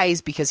its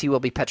eyes because he will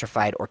be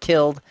petrified or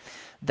killed.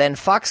 Then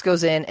Fawkes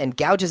goes in and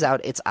gouges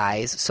out its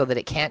eyes so that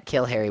it can't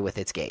kill Harry with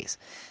its gaze.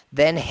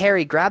 Then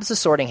Harry grabs the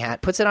Sorting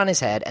Hat, puts it on his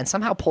head, and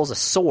somehow pulls a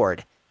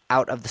sword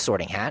out of the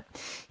Sorting Hat.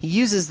 He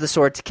uses the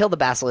sword to kill the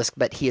basilisk,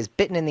 but he is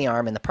bitten in the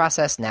arm in the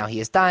process. Now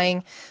he is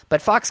dying.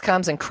 But Fawkes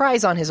comes and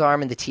cries on his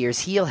arm, and the tears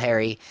heal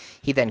Harry.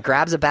 He then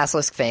grabs a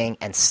basilisk fang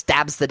and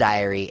stabs the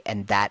diary,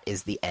 and that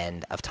is the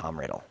end of Tom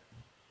Riddle.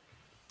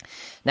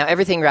 Now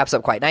everything wraps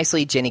up quite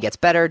nicely. Ginny gets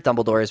better.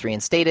 Dumbledore is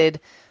reinstated.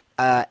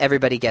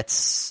 Everybody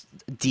gets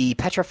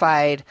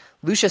de-petrified.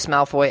 Lucius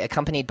Malfoy,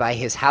 accompanied by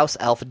his house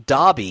elf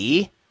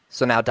Dobby.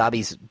 So now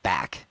Dobby's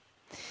back.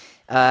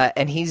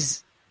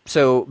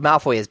 So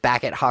Malfoy is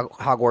back at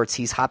Hogwarts.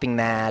 He's hopping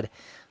mad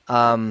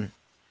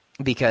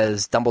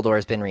because Dumbledore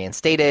has been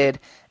reinstated.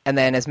 And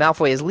then as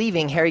Malfoy is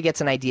leaving, Harry gets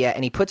an idea,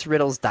 and he puts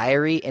Riddle's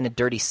diary in a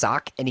dirty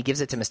sock, and he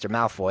gives it to Mr.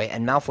 Malfoy.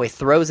 And Malfoy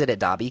throws it at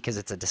Dobby because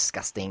it's a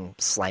disgusting,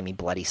 slimy,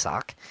 bloody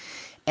sock.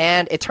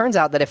 And it turns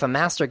out that if a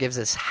master gives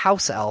his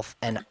house elf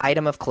an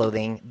item of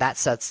clothing, that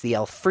sets the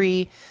elf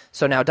free.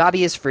 So now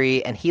Dobby is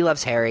free, and he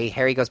loves Harry.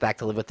 Harry goes back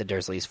to live with the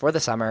Dursleys for the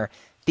summer.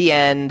 The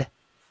end.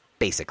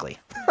 Basically.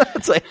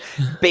 It's like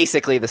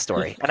basically the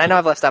story. And I know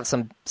I've left out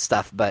some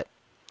stuff, but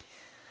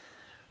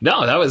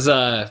no, that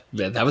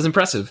was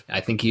impressive.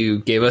 I think you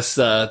gave us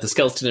the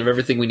skeleton of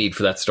everything we need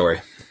for that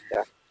story.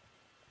 Yeah.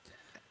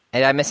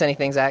 Did I miss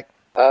anything, Zach?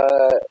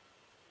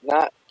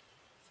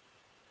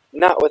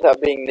 Not without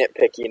being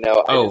nitpicky.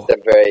 No, I just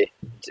am very.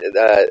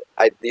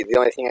 The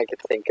only thing I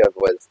could think of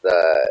was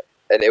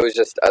and it was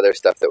just other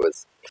stuff that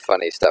was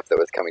funny stuff that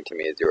was coming to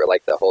me as you were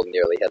like the whole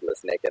nearly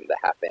headless Nick and the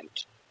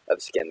half-inch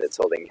of skin that's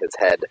holding his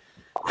head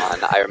on.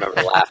 I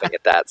remember laughing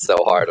at that so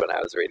hard when I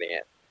was reading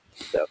it.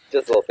 So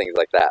just little things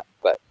like that.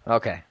 But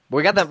okay,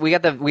 we got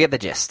the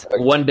gist.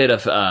 Okay. One bit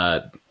of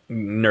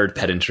nerd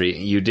pedantry.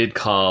 You did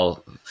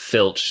call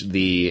Filch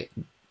the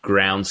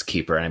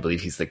groundskeeper, and I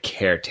believe he's the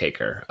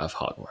caretaker of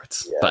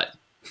Hogwarts. Yeah. But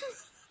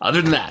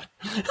other than that,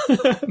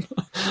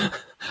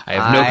 I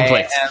have no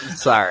complaints. I am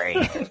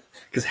sorry.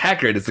 Because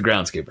Hagrid is the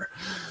groundskeeper.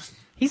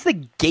 He's the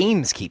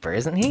gameskeeper,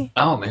 isn't he?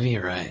 Oh, maybe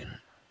you're right.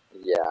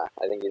 Yeah,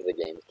 I think he's the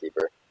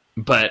gameskeeper.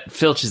 But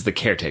Filch is the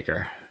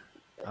caretaker.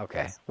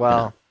 Okay,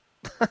 well,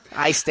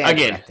 I stand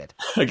corrected.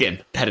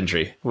 Again,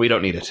 pedantry. We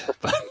don't need it.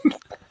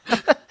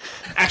 But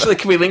actually,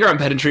 can we linger on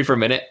pedantry for a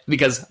minute?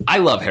 Because I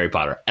love Harry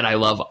Potter, and I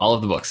love all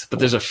of the books. But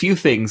there's a few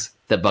things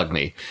that bug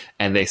me,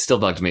 and they still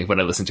bugged me when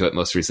I listened to it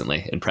most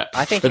recently in prep.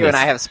 I think you and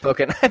I have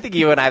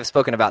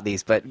spoken about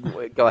these,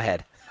 but go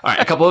ahead. All right,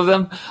 a couple of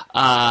them.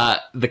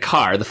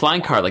 The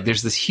flying car, like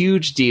there's this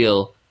huge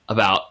deal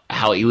about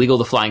how illegal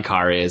the flying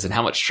car is and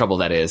how much trouble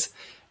that is.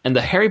 And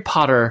the Harry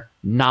Potter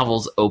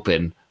novels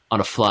open on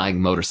a flying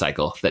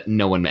motorcycle that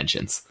no one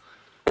mentions.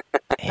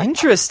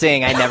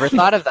 Interesting. I never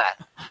thought of that.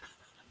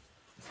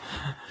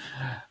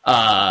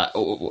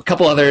 A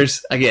couple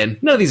others, again,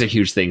 none of these are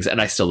huge things, and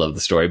I still love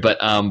the story. But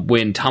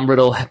when Tom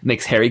Riddle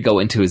makes Harry go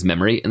into his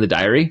memory in the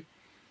diary,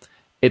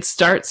 it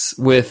starts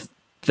with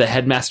the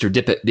headmaster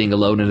Dippet being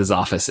alone in his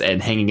office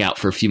and hanging out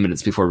for a few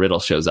minutes before Riddle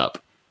shows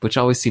up, which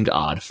always seemed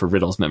odd for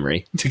Riddle's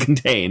memory to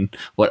contain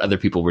what other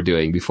people were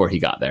doing before he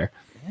got there.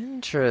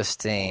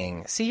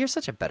 Interesting. See, you're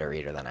such a better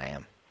reader than I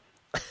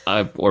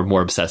am. Or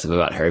more obsessive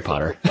about Harry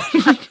Potter.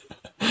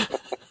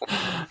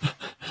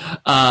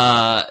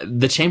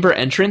 The chamber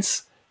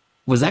entrance,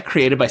 was that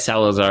created by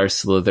Salazar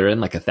Slytherin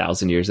like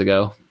 1,000 years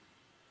ago?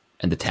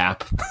 And the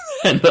tap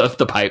and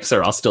the pipes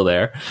are all still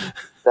there?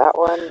 That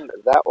one,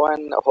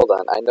 hold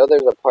on. I know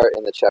there's a part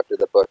in the chapter of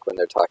the book when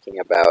they're talking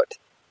about,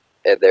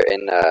 they're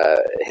in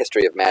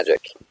History of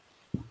Magic,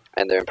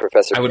 and they're in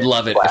Professor I would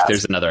love it class. if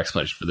there's another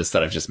explanation for this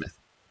that I've just missed.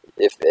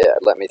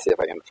 Let me see if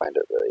I can find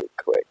it really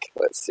quick.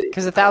 Let's see.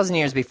 Because 1,000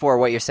 years before,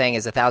 what you're saying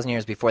is 1,000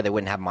 years before they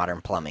wouldn't have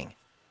modern plumbing.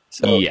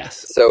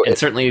 So and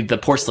certainly the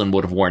porcelain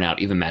would have worn out,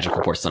 even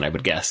magical porcelain, I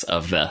would guess,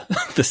 of the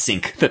the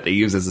sink that they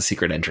use as a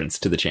secret entrance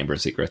to the Chamber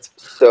of Secrets.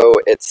 So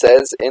it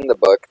says in the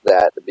book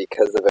that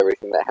because of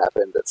everything that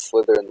happened, that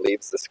Slytherin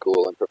leaves the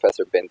school, and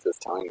Professor Binns is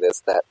telling this,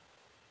 that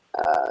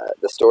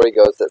the story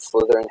goes that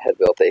Slytherin had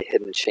built a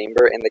hidden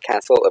chamber in the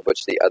castle of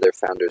which the other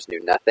founders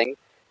knew nothing,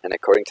 and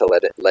according to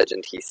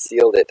legend, he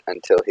sealed it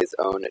until his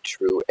own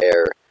true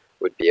heir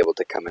would be able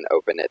to come and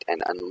open it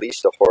and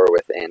unleash the horror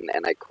within,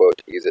 and I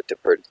quote, use it to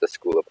purge the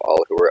school of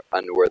all who were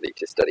unworthy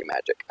to study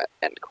magic,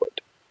 end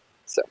quote.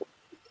 So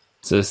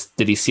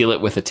did he seal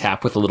it with a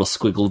tap with a little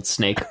squiggled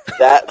snake?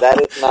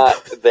 that is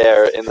not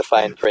there in the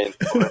fine print.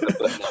 Or the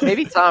footnote.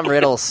 Maybe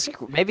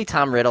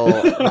Tom Riddle,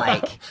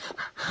 like...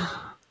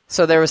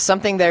 So there was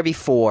something there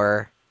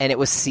before, and it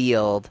was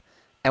sealed,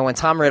 and when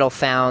Tom Riddle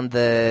found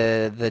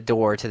the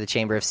door to the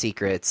Chamber of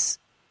Secrets,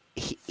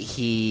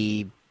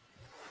 he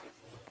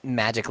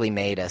magically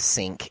made a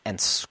sink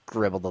and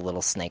scribbled a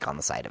little snake on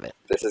the side of it.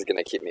 This is going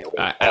to keep me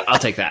awake. I'll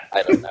take that.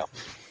 I don't know.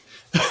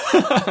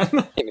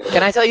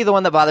 Can I tell you the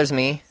one that bothers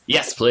me?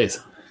 Yes, please.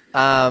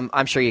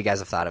 I'm sure you guys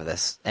have thought of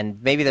this,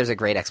 and maybe there's a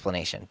great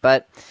explanation.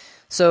 But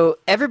so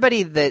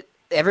everybody that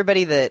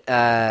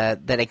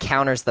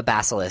encounters the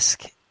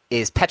basilisk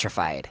is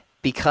petrified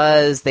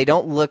because they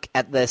don't look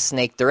at the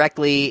snake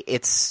directly.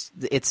 It's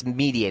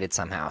mediated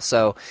somehow.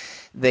 So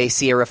they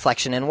see a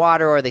reflection in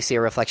water, or they see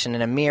a reflection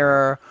in a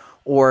mirror,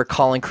 or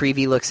Colin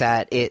Creevey looks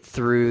at it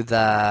through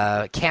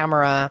the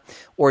camera,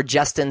 or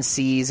Justin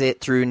sees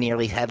it through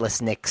nearly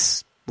headless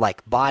Nick's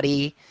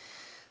body.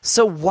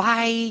 So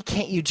why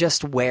can't you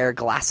just wear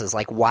glasses?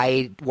 Like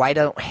why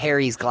don't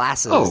Harry's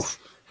glasses? Oh,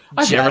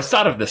 I've never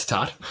thought of this,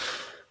 Todd.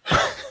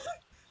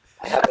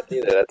 I haven't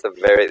either. That's a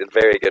very,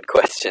 very good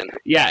question.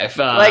 Yeah, if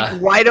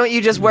why don't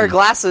you just wear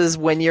glasses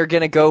when you're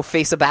gonna go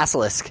face a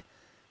basilisk?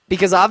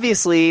 Because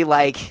obviously,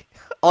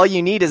 all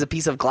you need is a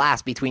piece of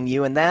glass between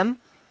you and them.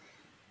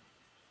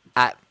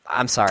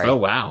 I'm sorry. Oh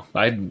wow!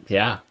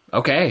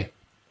 Okay.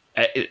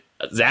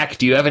 Zach,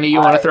 do you have any you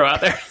want to throw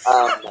out there?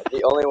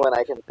 The only one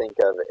I can think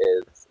of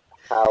is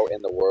how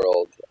in the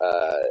world,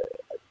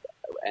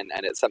 and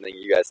it's something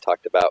you guys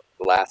talked about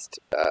last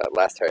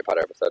Harry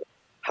Potter episode.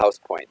 House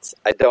points.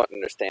 I don't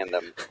understand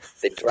them.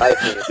 They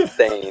drive me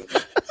insane.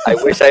 I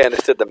wish I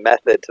understood the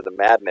method to the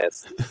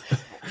madness,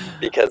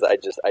 because I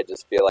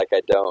just feel like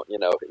I don't.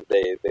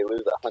 They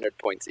lose 100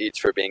 points each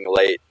for being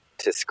late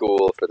to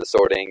school for the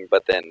sorting,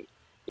 but then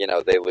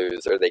they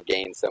lose or they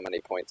gain so many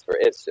points for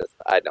it's just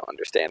I don't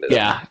understand it.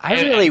 Yeah,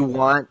 I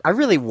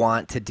really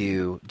want to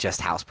do just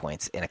house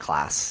points in a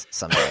class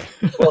someday.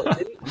 Well,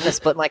 I'm gonna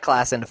split my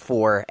class into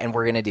 4, and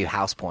we're gonna do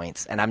house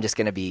points, and I'm just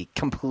gonna be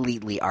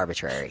completely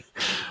arbitrary.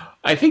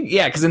 I think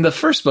because in the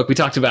first book we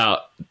talked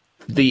about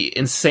the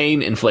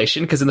insane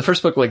inflation. Because in the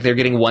first book, they're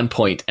getting 1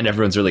 point, and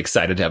everyone's really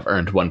excited to have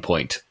earned 1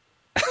 point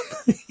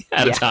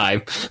at a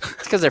time.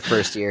 It's because they're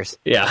first years.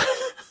 Yeah.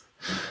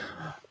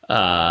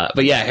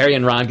 But Harry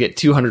and Ron get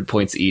 200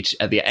 points each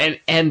at the end.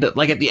 And at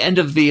the end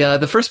of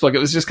the first book, it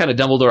was just kind of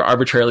Dumbledore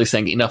arbitrarily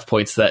saying enough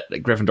points that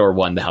Gryffindor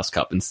won the House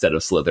Cup instead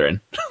of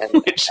Slytherin.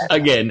 Which,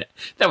 again,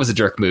 that was a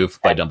jerk move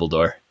by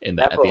Dumbledore at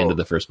the end of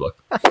the first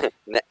book.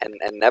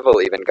 And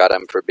Neville even got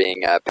him for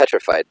being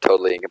petrified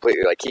totally and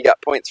completely. He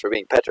got points for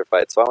being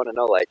petrified. So I want to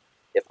know,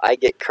 if I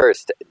get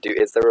cursed,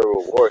 is there a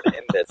reward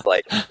in this?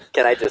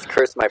 Can I just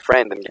curse my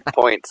friend and get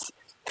points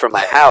from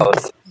my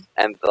house?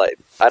 And,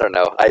 I don't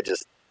know.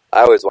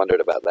 I always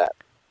wondered about that.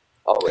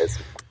 Always.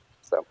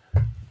 So.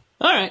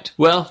 All right.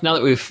 Well, now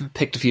that we've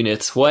picked a few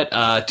nits,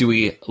 what do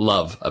we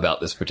love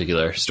about this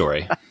particular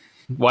story?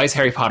 Why is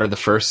Harry Potter the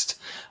first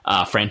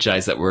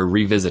franchise that we're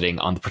revisiting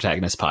on the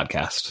Protagonist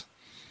podcast?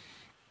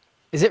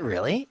 Is it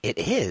really? It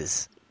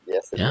is.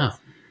 Yes, it is.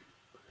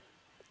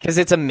 Because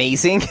it's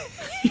amazing.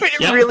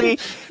 It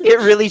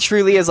really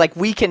truly is.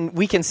 We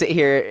can sit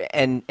here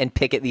and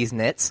pick at these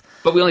nits,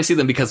 but we only see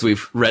them because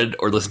we've read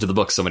or listened to the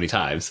book so many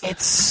times.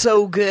 It's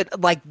so good.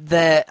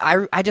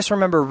 I just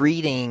remember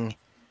reading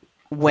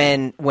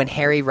when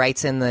Harry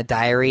writes in the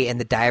diary and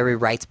the diary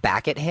writes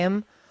back at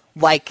him,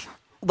 like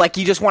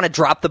you just want to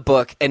drop the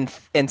book and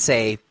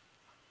say,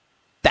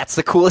 that's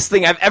the coolest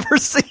thing I've ever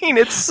seen.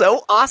 It's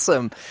so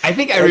awesome. I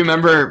think I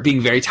remember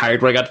being very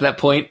tired when I got to that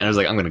point, and I was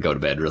like, I'm going to go to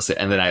bed real soon.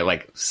 And then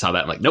I saw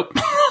that, I'm like, nope,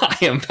 I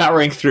am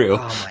powering through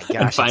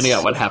and finding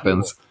out what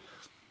happens.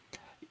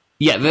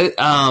 Yeah,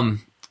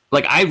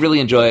 I really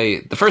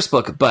enjoy the first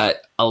book,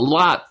 but a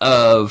lot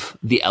of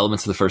the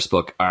elements of the first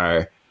book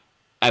are,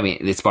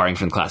 it's borrowing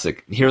from the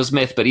classic Heroes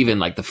myth, but even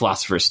the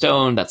Philosopher's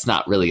Stone, that's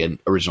not really an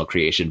original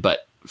creation.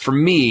 But for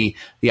me,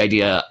 the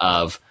idea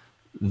of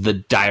the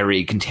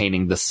diary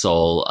containing the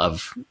soul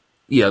of,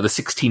 the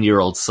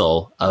 16-year-old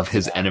soul of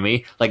his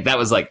enemy, that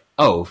was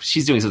oh,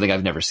 she's doing something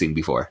I've never seen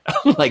before.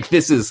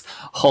 This is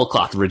whole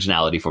cloth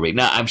originality for me.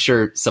 Now, I'm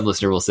sure some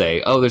listener will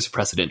say, oh, there's a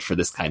precedent for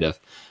this kind of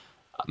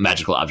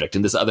magical object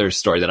in this other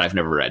story that I've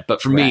never read.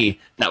 But for me,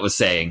 that was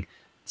saying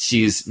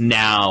she's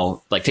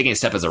now like taking a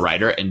step as a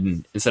writer,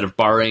 and instead of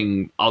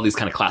borrowing all these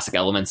kind of classic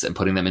elements and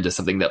putting them into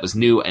something that was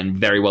new and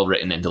very well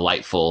written and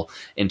delightful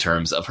in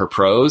terms of her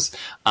prose,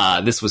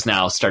 this was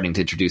now starting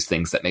to introduce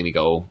things that made me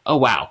go, oh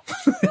wow,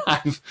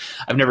 I've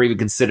never even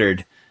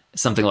considered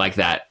something like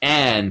that.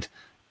 And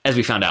as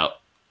we found out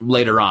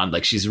later on,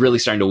 like she's really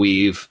starting to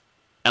weave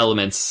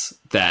elements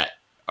that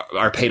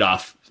are paid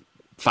off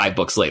 5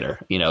 books later,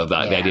 you know, the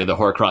idea of the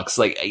Horcrux.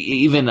 Like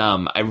even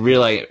I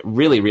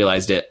really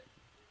realized it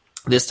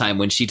this time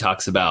when she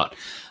talks about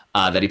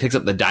that he picks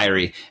up the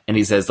diary and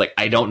he says, like,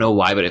 I don't know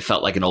why, but it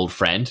felt like an old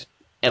friend.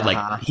 And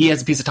like he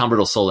has a piece of Tom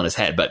Riddle's soul in his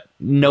head, but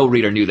no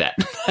reader knew that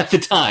at the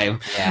time.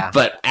 Yeah.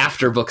 But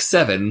after book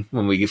 7,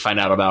 when we find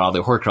out about all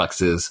the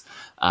Horcruxes,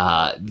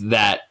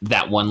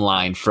 that one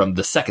line from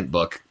the second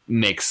book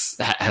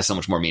has so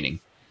much more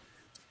meaning.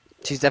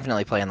 She's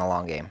definitely playing the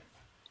long game.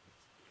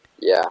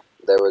 Yeah,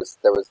 there was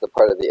the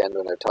part at the end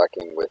when they're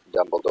talking with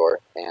Dumbledore,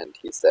 and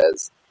he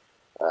says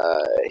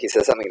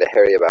something to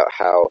Harry about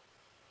how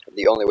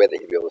the only way that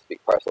he'd be able to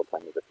speak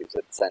Parseltongue is if he was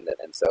a descendant,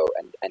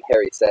 and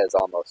Harry says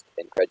almost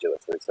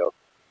incredulously, so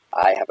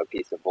I have a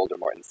piece of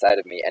Voldemort inside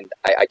of me, and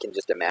I can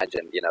just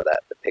imagine, you know,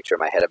 that the picture in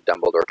my head of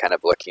Dumbledore kind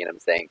of looking at him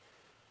saying,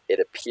 it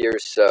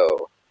appears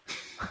so.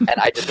 And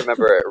I just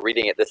remember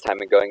reading it this time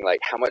and going,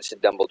 like, how much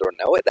did Dumbledore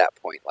know at that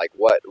point? Like,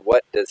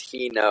 what does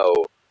he know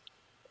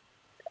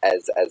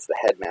as the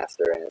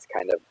headmaster and as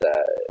kind of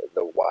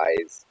the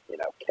wise, you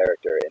know,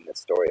 character in this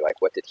story?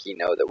 Like, what did he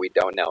know that we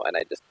don't know? And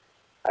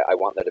I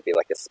want there to be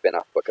like a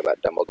spin-off book about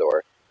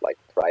Dumbledore, like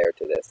prior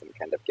to this, and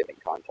kind of giving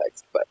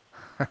context. But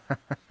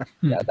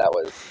yeah,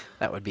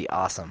 that would be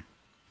awesome.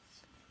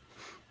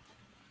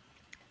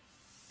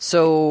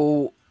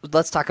 So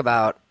let's talk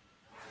about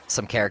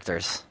some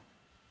characters.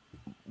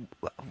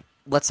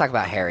 Let's talk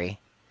about Harry.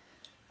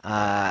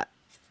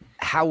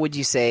 How would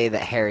you say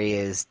that Harry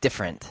is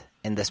different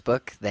in this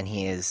book than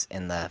he is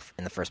in the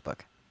first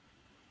book?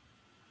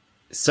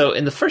 So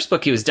in the first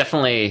book, he was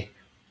definitely,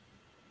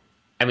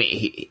 I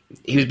mean,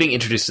 he was being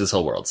introduced to this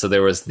whole world. So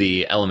there was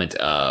the element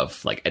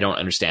of like, I don't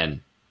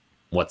understand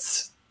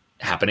what's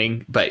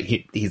happening, but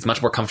he's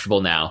much more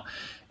comfortable now.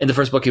 In the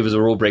first book, he was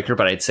a rule breaker,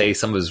 but I'd say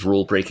some of his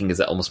rule breaking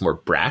is almost more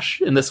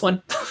brash in this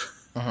one.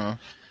 Mm-hmm.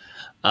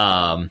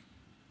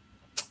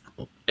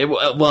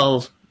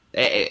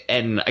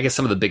 And I guess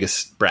some of the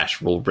biggest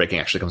brash rule breaking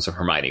actually comes from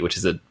Hermione, which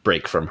is a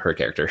break from her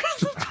character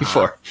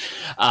before.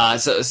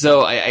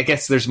 So I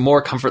guess there's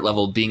more comfort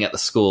level being at the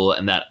school,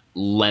 and that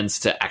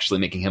lends to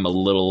actually making him a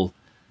little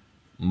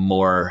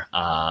more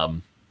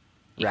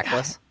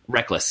reckless.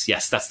 Reckless,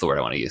 yes, that's the word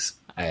I want to use.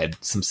 I had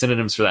some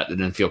synonyms for that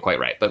didn't feel quite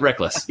right, but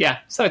reckless, yeah.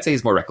 So I'd say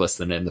he's more reckless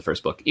than in the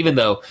first book, even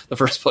though the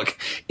first book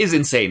is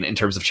insane in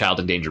terms of child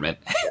endangerment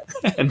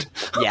and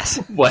yes,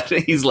 what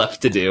he's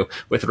left to do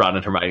with Ron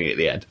and Hermione at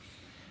the end.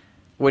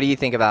 What do you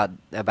think about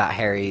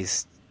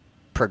Harry's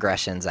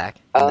progression, Zach,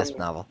 in this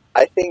novel?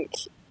 I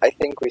think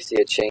we see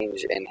a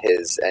change in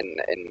his,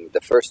 and in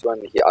the first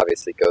one, he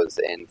obviously goes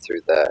in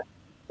through the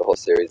whole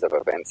series of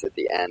events at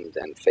the end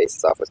and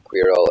faces off with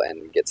Quirrell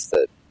and gets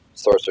the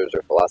Sorcerer's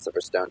or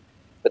Philosopher's Stone.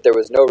 But there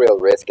was no real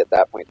risk at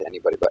that point to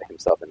anybody but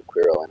himself and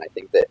Quirrell, and I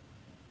think that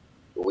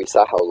we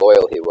saw how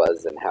loyal he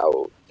was and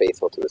how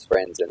faithful to his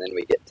friends, and then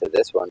we get to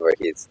this one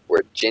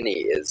where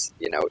Ginny is,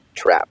 you know,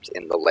 trapped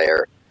in the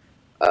lair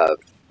of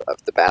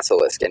the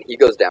basilisk, and he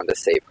goes down to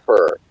save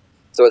her.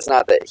 So it's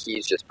not that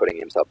he's just putting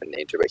himself in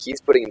danger, but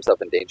he's putting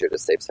himself in danger to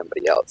save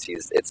somebody else.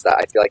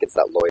 I feel like it's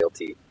that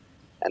loyalty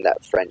and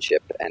that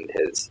friendship and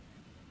his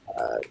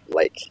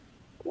like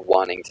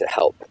wanting to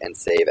help and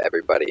save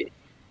everybody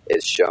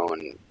is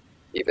shown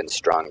even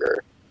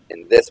stronger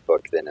in this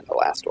book than in the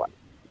last one.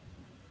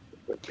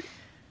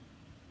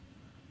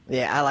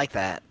 Yeah, I like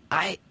that.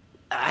 I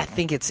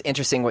think it's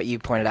interesting what you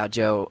pointed out,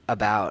 Joe,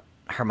 about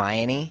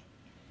Hermione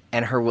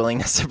and her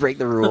willingness to break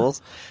the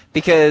rules,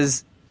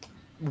 because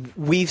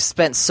we've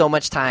spent so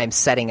much time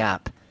setting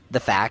up the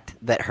fact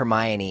that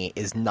Hermione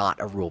is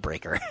not a rule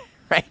breaker,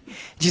 right?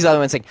 She's the other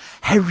one saying,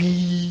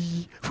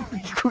 Harry,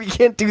 we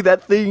can't do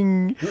that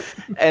thing.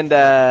 And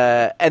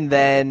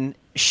then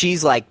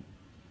she's like,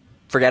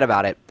 forget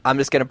about it. I'm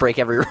just going to break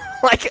every rule.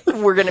 Like,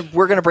 we're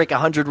going to break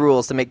 100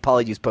 rules to make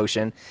Polyjuice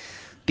Potion,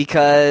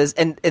 because,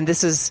 and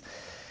this is,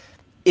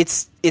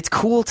 it's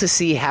cool to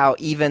see how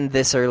even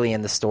this early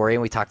in the story,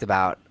 and we talked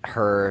about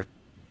her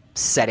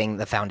setting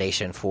the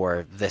foundation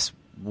for this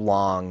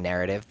long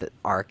narrative, the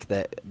arc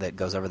that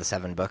goes over the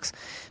 7 books.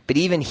 But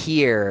even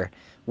here,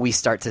 we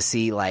start to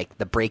see like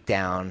the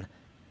breakdown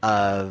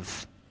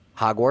of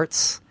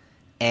Hogwarts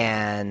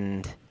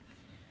and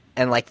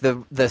like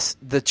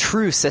the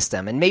true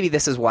system. And maybe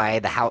this is why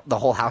the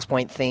whole House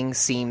Point thing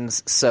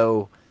seems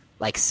so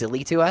like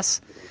silly to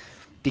us,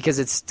 because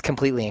it's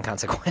completely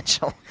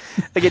inconsequential.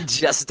 Like, it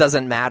just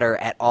doesn't matter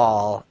at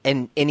all.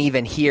 And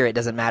even here, it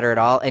doesn't matter at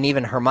all. And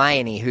even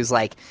Hermione, who's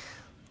like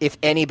if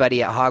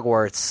anybody at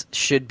Hogwarts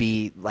should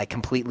be like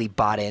completely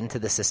bought into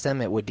the system,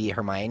 it would be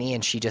Hermione,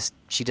 and she just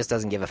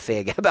doesn't give a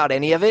fig about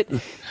any of it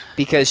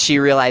because she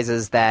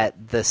realizes that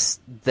the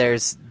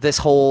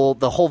whole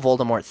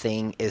Voldemort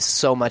thing is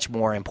so much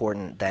more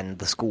important than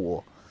the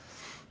school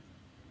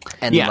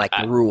and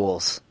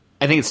rules.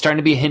 I think it's starting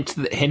to be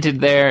hinted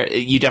there.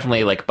 You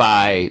definitely like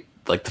by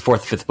like the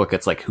fourth, fifth book,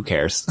 it's like who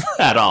cares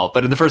at all.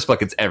 But in the first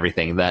book, it's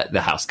everything. That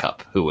the House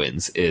Cup, who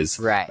wins, is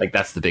right. Like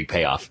that's the big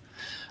payoff.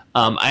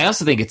 I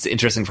also think it's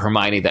interesting for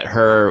Hermione that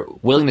her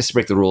willingness to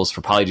break the rules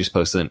for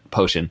Polyjuice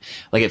Potion,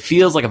 like it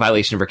feels like a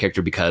violation of her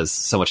character because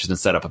so much has been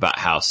set up about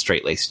how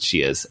straight-laced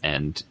she is,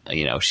 and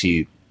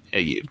she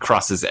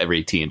crosses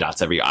every T and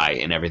dots every I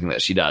in everything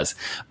that she does.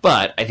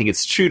 But I think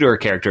it's true to her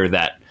character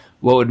that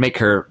what would make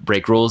her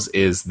break rules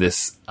is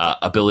this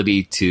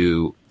ability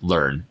to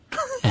learn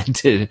and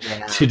to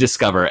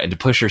discover and to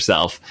push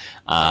herself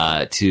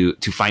to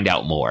find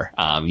out more,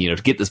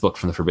 to get this book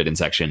from the forbidden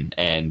section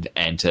and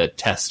to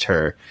test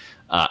her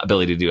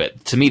ability to do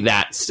it. To me,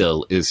 that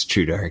still is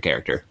true to her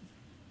character.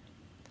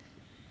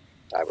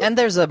 And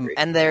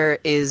there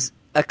is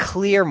a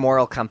clear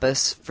moral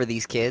compass for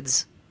these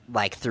kids,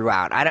 like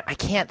throughout. I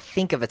can't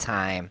think of a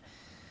time,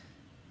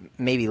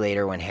 maybe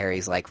later when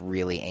Harry's like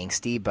really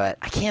angsty, but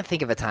I can't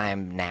think of a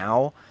time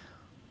now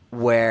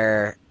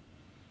where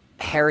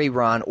Harry,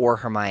 Ron, or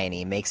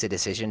Hermione makes a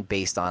decision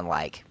based on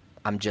like,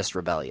 I'm just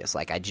rebellious.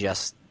 Like I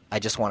just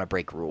want to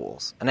break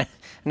rules. And I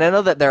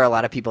know that there are a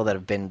lot of people that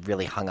have been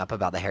really hung up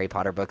about the Harry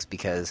Potter books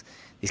because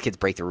these kids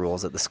break the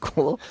rules at the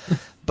school,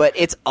 but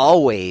it's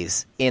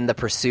always in the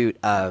pursuit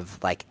of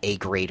like a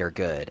greater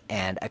good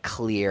and a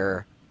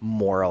clear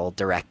moral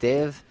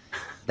directive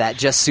that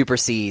just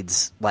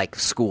supersedes like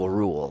school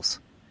rules.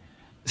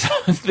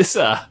 This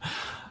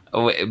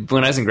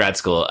when I was in grad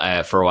school,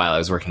 for a while I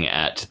was working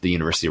at the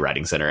University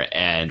Writing Center,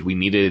 and we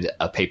needed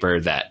a paper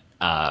that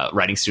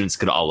writing students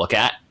could all look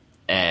at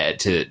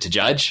to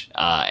judge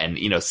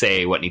and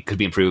say what could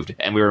be improved.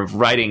 And we were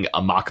writing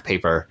a mock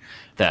paper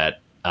that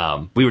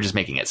we were just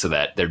making it so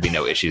that there'd be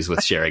no issues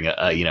with sharing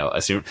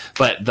a student.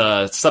 But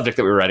the subject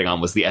that we were writing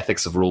on was the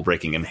ethics of rule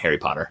breaking in Harry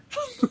Potter.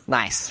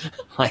 Nice.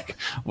 like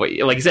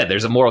you said,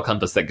 there's a moral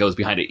compass that goes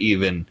behind it,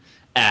 even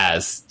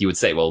as you would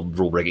say, well,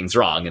 rule breaking's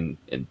wrong, and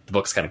the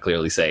books kind of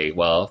clearly say,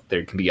 well,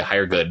 there can be a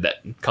higher good that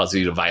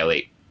causes you to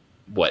violate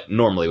what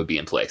normally would be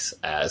in place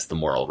as the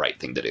moral right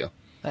thing to do.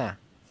 Yeah.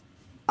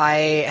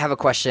 I have a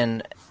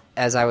question.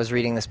 As I was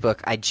reading this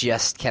book, I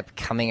just kept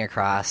coming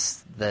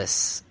across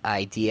this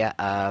idea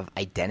of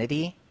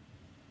identity.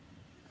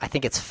 I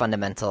think it's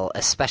fundamental,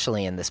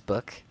 especially in this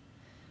book.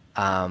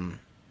 So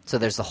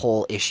there's the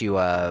whole issue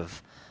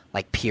of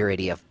like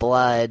purity of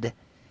blood,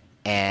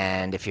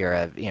 and if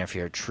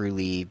you're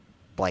truly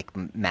like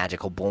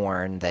magical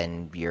born,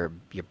 then you're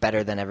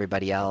better than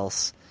everybody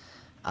else.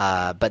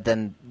 But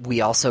then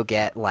we also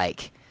get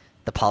like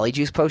the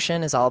Polyjuice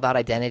Potion is all about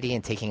identity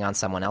and taking on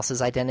someone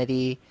else's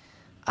identity.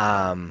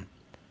 And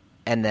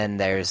then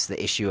there's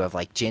the issue of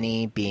like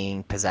Ginny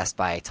being possessed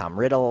by Tom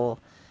Riddle,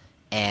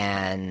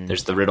 and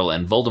there's the Riddle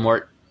and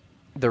Voldemort.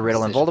 The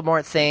Riddle and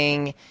Voldemort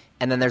thing,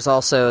 and then there's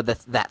also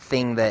that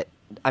thing that,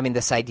 I mean,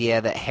 this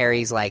idea that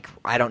Harry's like,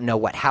 I don't know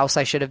what house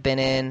I should have been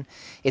in.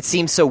 It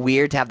seems so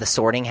weird to have the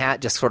Sorting Hat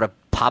just sort of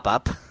pop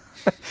up.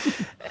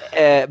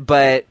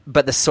 But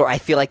I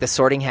feel like the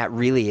Sorting Hat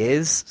really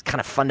is kind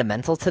of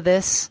fundamental to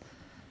this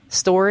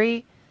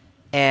story,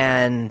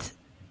 and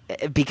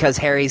because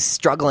Harry's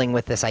struggling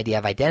with this idea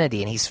of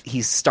identity, and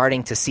he's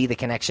starting to see the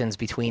connections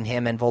between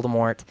him and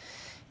Voldemort,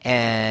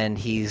 and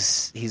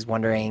he's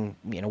wondering,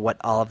 what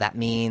all of that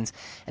means.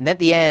 And at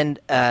the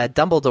end,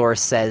 Dumbledore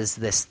says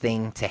this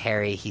thing to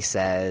Harry. He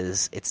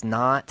says, "It's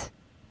not."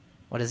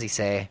 What does he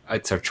say?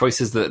 It's our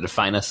choices that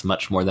define us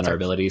much more than our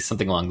abilities.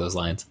 Something along those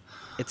lines.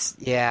 I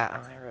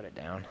wrote it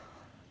down.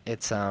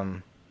 It's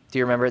Do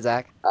you remember it,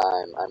 Zach?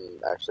 I'm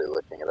actually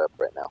looking it up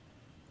right now.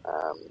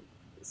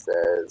 It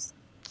says.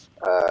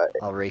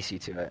 I'll race you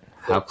to it.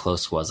 How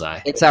close was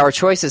I? It's our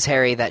choices,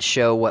 Harry, that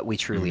show what we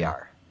truly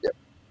are. Yep.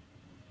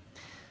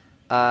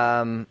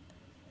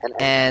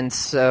 And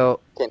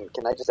so,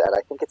 can I just add? I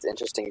think it's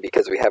interesting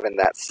because we have in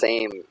that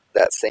same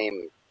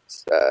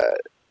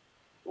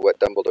what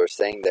Dumbledore's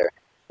saying there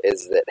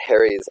is that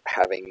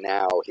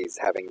he's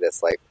having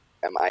this like,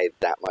 am I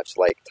that much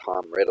like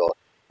Tom Riddle?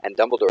 And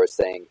Dumbledore is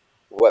saying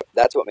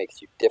that's what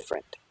makes you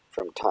different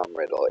from Tom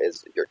Riddle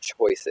is your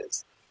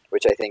choices,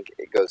 which I think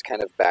it goes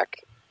kind of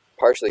back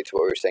partially to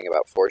what we were saying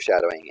about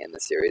foreshadowing in the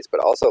series, but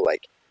also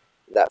like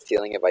that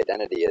feeling of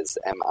identity is,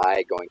 am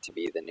I going to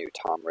be the new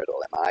Tom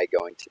Riddle? Am I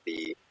going to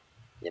be,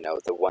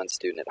 the one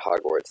student at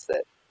Hogwarts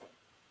that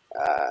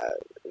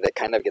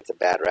kind of gets a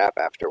bad rap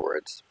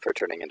afterwards for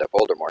turning into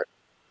Voldemort,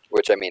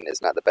 which I mean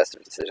is not the best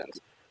of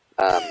decisions.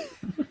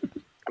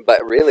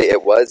 But really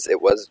it was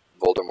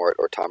Voldemort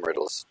or Tom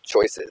Riddle's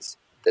choices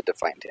that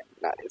defined him,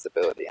 not his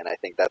ability. And I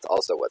think that's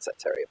also what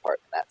sets Harry apart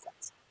in that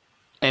sense.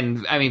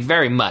 And I mean,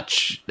 very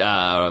much,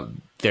 we're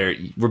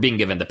being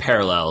given the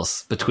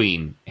parallels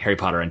between Harry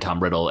Potter and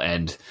Tom Riddle,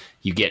 and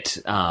you get,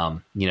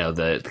 the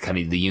kind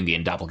of the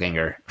Jungian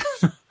doppelganger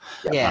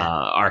Yeah.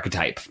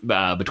 archetype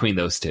between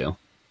those two.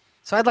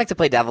 So I'd like to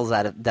play devil's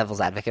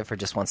advocate for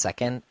just 1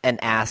 second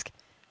and ask,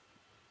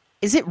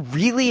 is it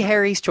really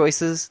Harry's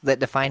choices that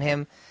define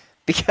him?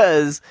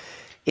 Because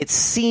it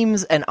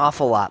seems an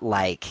awful lot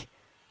like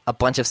a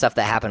bunch of stuff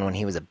that happened when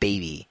he was a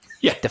baby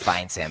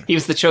defines him. He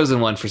was the chosen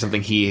one for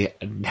something he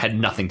had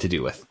nothing to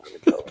do with.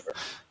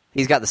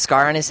 He's got the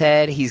scar on his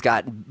head. He's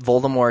got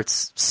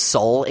Voldemort's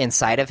soul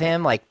inside of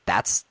him. Like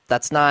that's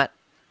not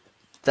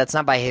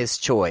by his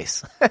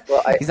choice.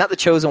 Well, he's not the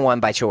chosen one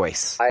by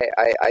choice.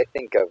 I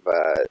think of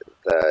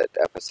the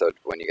episode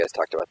when you guys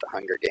talked about the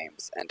Hunger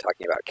Games and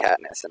talking about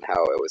Katniss and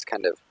how it was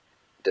kind of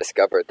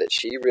discovered that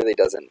she really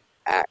doesn't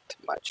act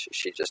much.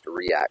 She just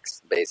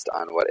reacts based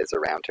on what is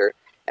around her.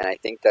 And I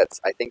think that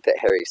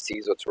Harry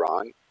sees what's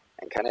wrong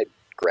and kind of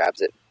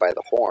grabs it by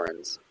the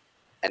horns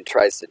and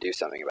tries to do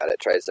something about it,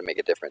 tries to make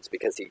a difference,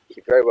 because he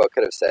very well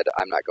could have said,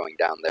 I'm not going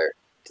down there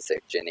to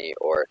save Ginny,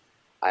 or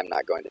I'm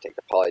not going to take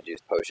the Polyjuice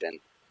potion.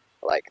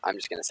 Like, I'm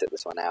just going to sit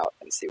this one out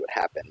and see what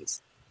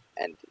happens.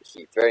 And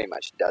he very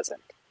much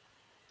doesn't,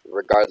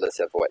 regardless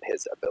of what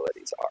his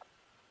abilities are.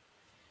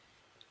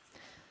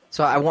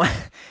 So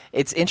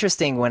it's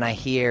interesting when I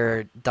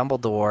hear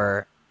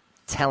Dumbledore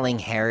telling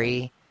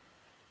Harry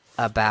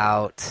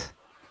about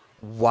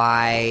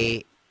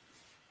why,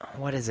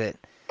 what is it?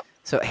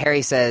 So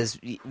Harry says,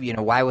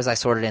 why was I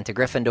sorted into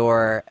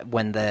Gryffindor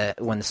when the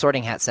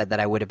Sorting Hat said that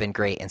I would have been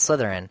great in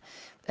Slytherin?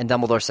 And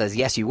Dumbledore says,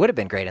 yes, you would have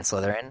been great in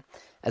Slytherin.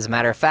 As a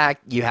matter of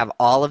fact, you have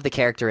all of the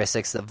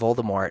characteristics that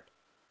Voldemort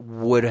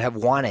would have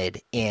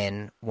wanted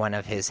in one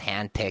of his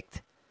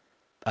hand-picked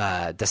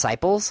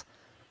disciples.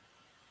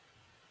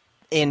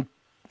 In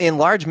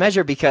large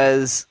measure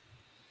because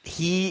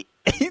he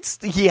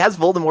has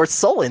Voldemort's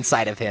soul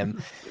inside of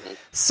him.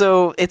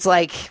 So it's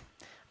like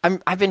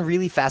I've been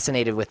really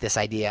fascinated with this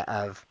idea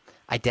of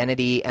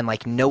identity and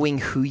like knowing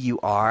who you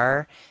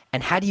are,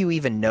 and how do you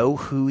even know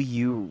who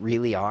you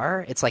really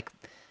are? It's like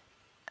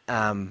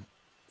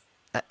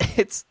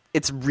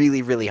it's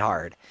really, really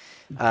hard,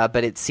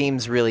 but it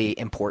seems really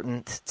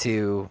important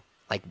to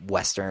like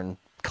Western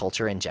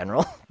culture in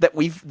general that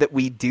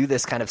we do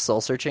this kind of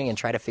soul searching and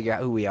try to figure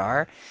out who we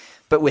are.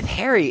 But with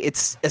Harry,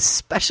 it's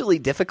especially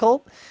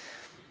difficult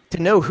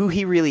to know who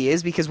he really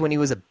is, because when he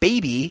was a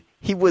baby,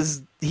 he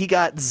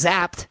got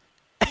zapped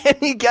and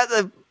he got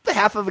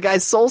half of a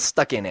guy's soul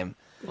stuck in him.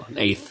 Well, an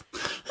eighth.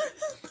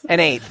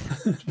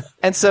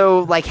 And so,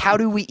 like, how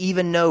do we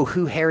even know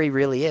who Harry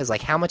really is?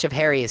 Like, how much of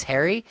Harry is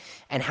Harry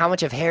and how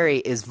much of Harry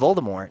is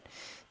Voldemort?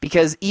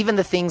 Because even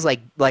the things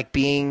like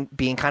being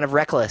kind of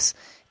reckless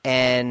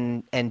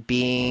and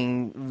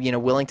being,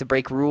 willing to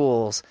break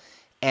rules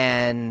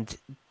and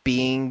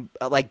being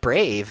like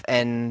brave,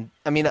 and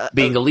I mean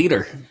being a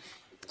leader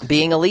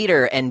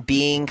and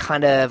being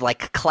kind of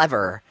like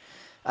clever,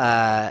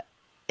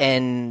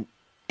 and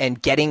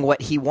getting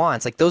what he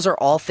wants. Like, those are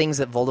all things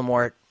that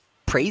Voldemort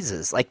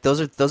praises. Like, those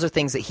are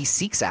things that he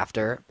seeks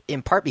after,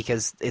 in part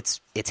because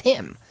it's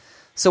him.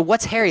 So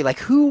what's Harry like?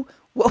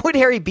 What would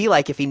Harry be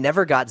like if he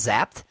never got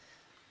zapped?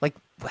 Like,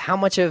 how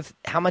much of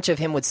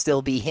him would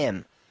still be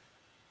him?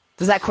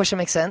 Does that question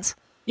make sense?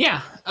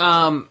 Yeah.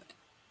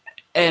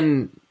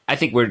 And I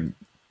think we're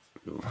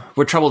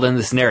troubled in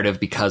this narrative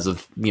because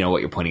of,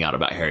 what you're pointing out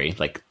about Harry,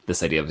 like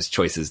this idea of his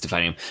choices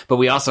defining him. But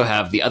we also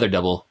have the other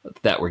double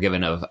that we're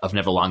given of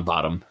Neville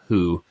Longbottom,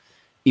 who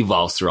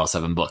evolves through all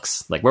 7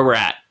 books. Like, where we're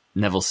at,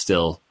 Neville's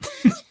still...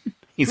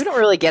 we don't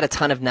really get a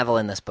ton of Neville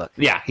in this book.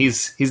 Yeah,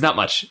 he's not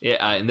much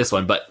in this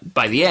one, but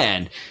by the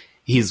end,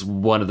 he's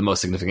one of the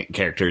most significant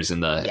characters in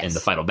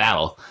the final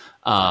battle,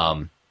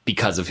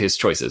 because of his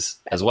choices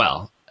as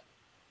well.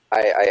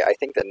 I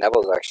think that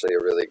Neville's actually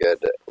a really good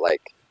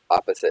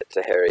opposite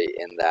to Harry,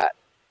 in that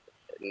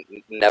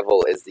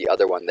Neville is the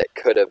other one that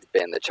could have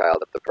been the child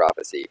of the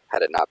prophecy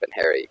had it not been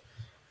Harry.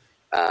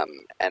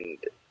 And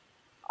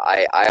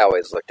I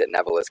always looked at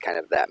Neville as kind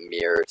of that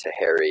mirror to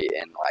Harry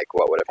in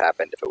what would have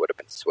happened if it would have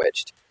been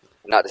switched.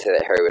 Not to say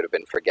that Harry would have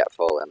been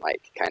forgetful and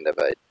kind of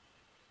a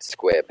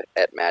squib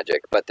at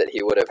magic, but that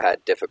he would have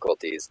had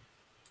difficulties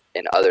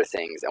in other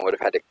things and would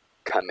have had to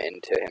come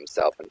into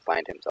himself and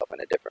find himself in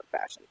a different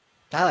fashion.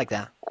 I like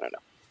that. I don't know.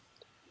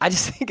 I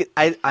just think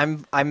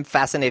I'm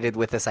fascinated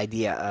with this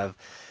idea of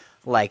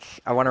I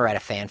want to write a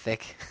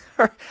fanfic.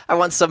 I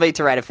want somebody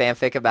to write a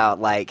fanfic about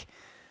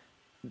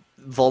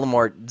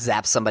Voldemort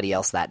zaps somebody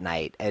else that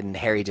night and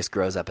Harry just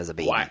grows up as a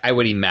baby. Well, I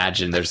would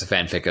imagine there's a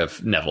fanfic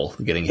of Neville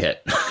getting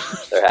hit.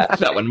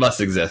 That one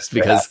must exist,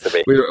 because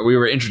we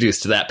were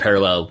introduced to that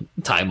parallel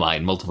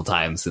timeline multiple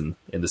times in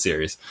the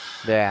series.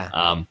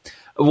 Yeah.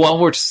 While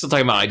we're still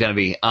talking about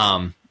identity,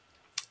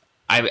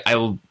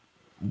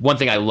 one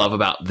thing I love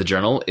about the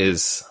journal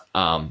is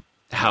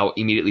how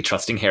immediately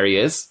trusting Harry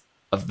is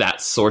of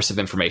that source of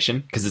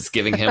information, because it's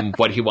giving him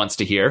what he wants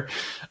to hear.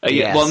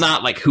 Yes. Well,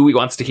 not who he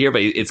wants to hear,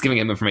 but it's giving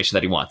him information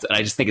that he wants. And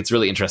I just think it's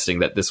really interesting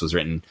that this was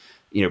written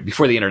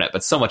before the internet,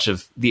 but so much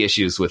of the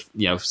issues with,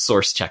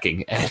 source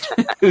checking and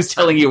who's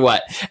telling you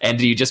what, and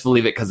do you just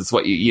believe it because it's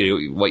what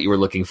what you were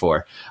looking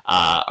for,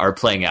 are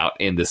playing out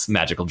in this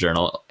magical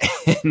journal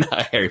in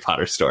a Harry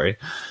Potter story.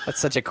 That's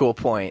such a cool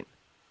point.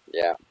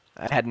 Yeah.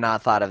 I had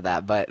not thought of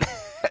that, but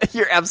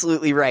you're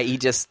absolutely right.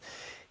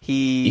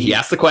 He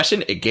asked the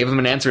question, it gave him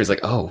an answer. He's like,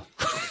 oh,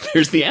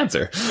 here's the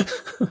answer.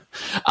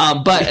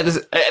 But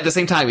at the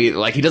same time,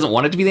 he doesn't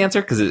want it to be the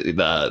answer because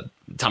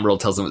Tom Riddle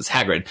tells him it's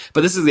Hagrid.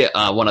 But this is the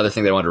one other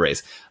thing that I wanted to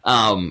raise.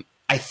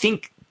 I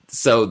think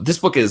so. This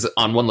book is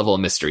on one level a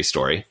mystery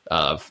story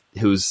of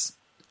who's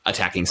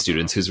attacking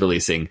students, who's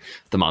releasing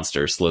the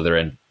monster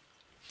Slytherin,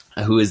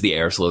 who is the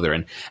heir of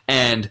Slytherin,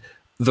 and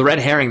the red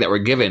herring that we're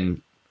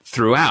given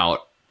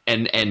throughout.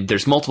 And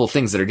there's multiple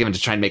things that are given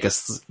to try and make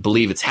us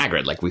believe it's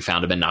Hagrid. Like we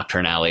found him in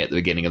Nocturne Alley at the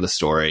beginning of the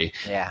story.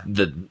 Yeah.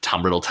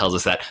 Tom Riddle tells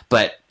us that.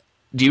 But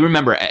do you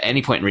remember at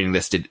any point in reading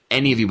this, did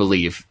any of you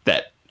believe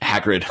that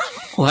Hagrid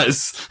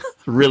was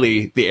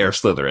really the heir of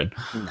Slytherin?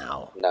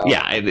 No.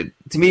 Yeah.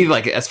 To me,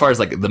 as far as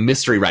the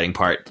mystery writing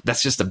part,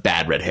 that's just a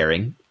bad red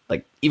herring.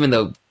 Even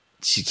though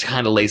she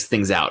kind of lays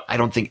things out, I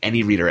don't think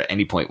any reader at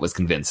any point was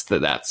convinced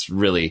that that's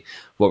really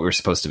what we're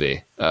supposed to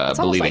be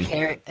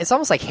believing. It's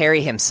almost like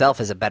Harry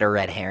himself is a better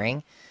red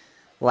herring.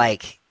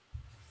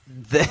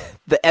 The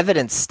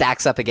evidence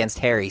stacks up against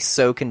Harry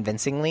so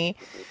convincingly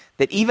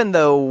that even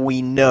though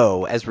we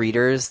know as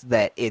readers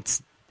that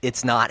it's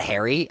not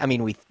Harry, I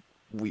mean, we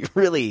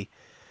really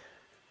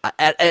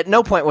at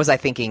no point was I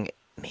thinking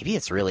maybe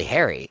it's really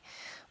Harry,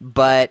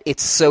 but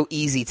it's so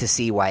easy to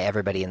see why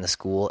everybody in the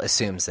school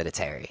assumes that it's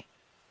Harry.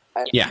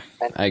 I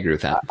agree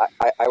with that.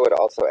 I would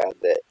also add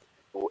that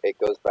it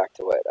goes back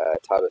to what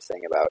Todd was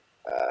saying about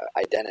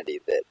identity,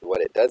 that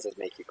what it does is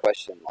make you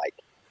question,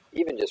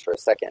 even just for a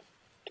second,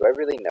 do I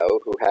really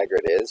know who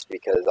Hagrid is?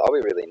 Because all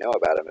we really know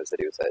about him is that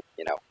he was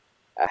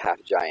a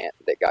half giant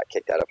that got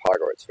kicked out of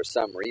Hogwarts for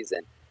some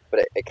reason.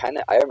 But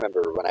I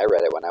remember when I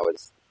read it when I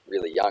was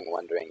really young,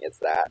 wondering, is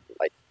that,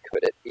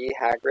 could it be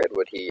Hagrid?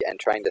 And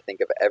trying to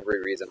think of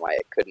every reason why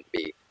it couldn't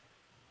be.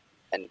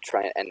 And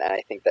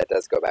I think that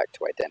does go back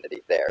to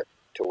identity there,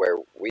 to where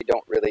we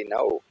don't really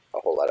know a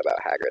whole lot about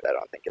Hagrid, I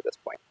don't think, at this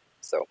point.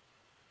 So,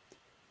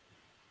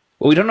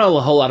 well, we don't know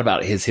a whole lot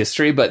about his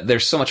history, but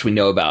there's so much we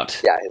know about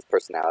his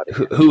personality,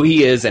 who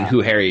he is, and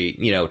who Harry,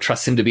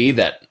 trusts him to be.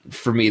 That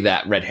for me,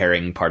 that red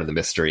herring part of the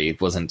mystery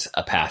wasn't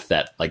a path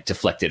that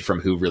deflected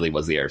from who really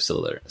was the heir of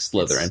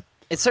Slytherin.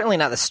 It's certainly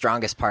not the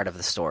strongest part of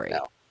the story.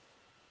 No.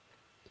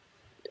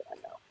 Yeah,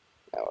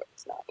 no,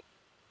 it's not.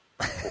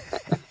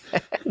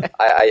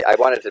 I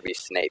wanted to be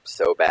Snape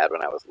so bad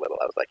when I was little.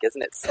 I was like,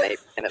 isn't it Snape?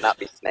 Can it not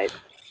be Snape?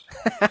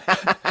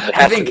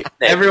 I think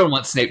everyone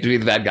wants Snape to be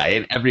the bad guy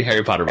in every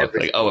Harry Potter book.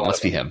 It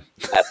must be him.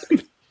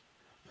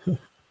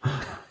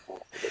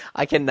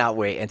 I cannot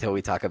wait until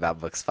we talk about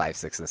books 5,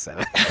 6, and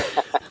 7.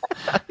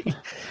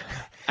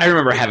 I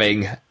remember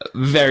having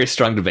very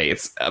strong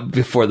debates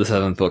before the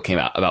 7th book came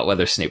out about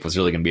whether Snape was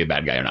really going to be a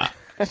bad guy or not.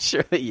 I'm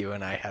sure that you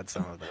and I had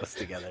some of those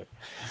together.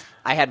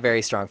 I had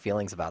very strong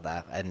feelings about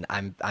that, and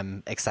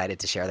I'm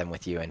excited to share them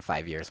with you in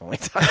 5 years when we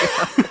talk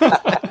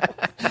about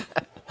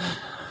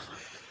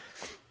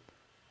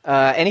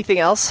it. Anything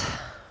else?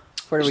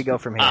 Where do we go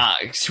from here?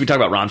 Should we talk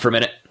about Ron for a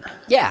minute?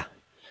 Yeah.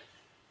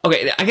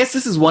 Okay, I guess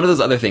this is one of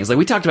those other things.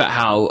 We talked about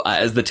how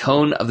as the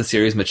tone of the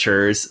series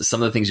matures,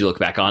 some of the things you look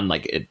back on,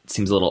 it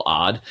seems a little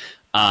odd.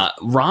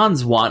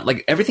 Ron's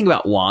wand, everything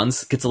about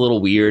wands gets a little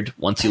weird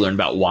once you learn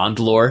about wand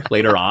lore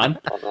later on.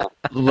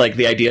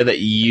 The idea that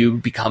you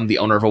become the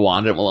owner of a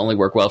wand and it will only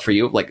work well for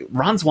you.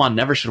 Ron's wand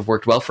never should have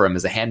worked well for him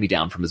as a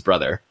hand-me-down from his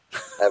brother.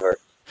 Ever.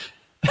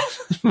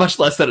 Much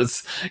less that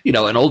it's,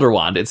 an older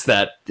wand. It's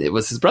that it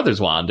was his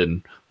brother's wand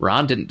and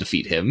Ron didn't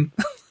defeat him.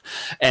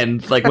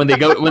 And when they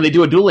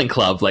do a dueling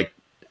club,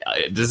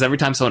 does every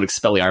time someone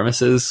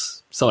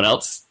Expelliarmuses someone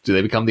else, do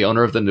they become the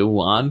owner of the new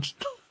wand?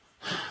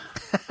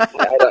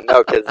 I don't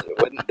know, because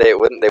wouldn't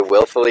they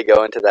willfully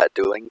go into that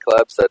dueling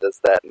club? So does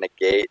that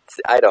negate?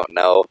 I don't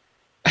know.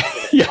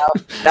 Yeah.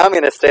 Now I'm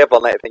going to stay up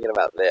all night thinking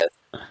about this.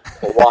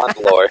 Wand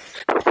lore.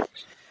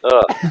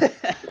 Ugh.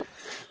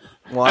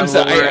 Wand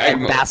lore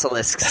and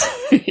basilisks.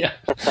 Yeah.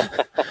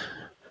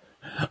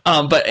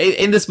 But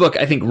in this book,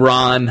 I think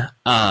Ron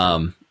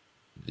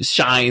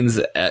shines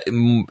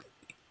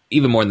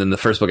even more than the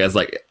first book as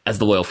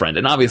the loyal friend,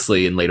 and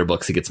obviously in later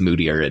books he gets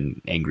moodier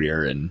and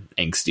angrier and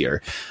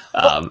angstier.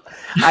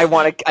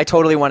 I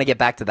totally want to get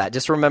back to that.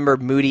 Just remember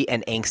moody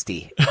and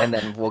angsty, and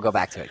then we'll go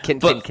back to it.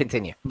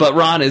 Continue. But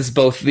Ron is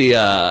both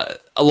a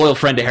loyal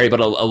friend to Harry, but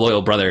a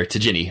loyal brother to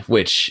Ginny,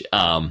 which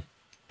I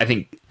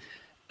think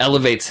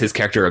elevates his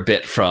character a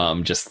bit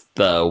from just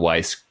the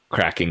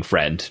wisecracking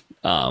friend,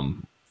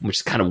 which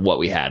is kind of what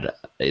we had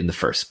in the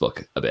first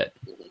book a bit.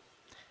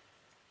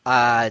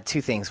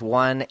 Two things.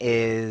 One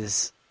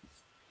is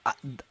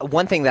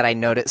one thing that I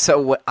noticed.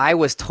 So I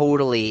was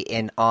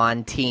totally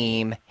on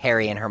team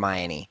Harry and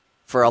Hermione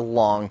for a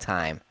long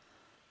time.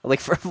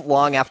 For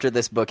long after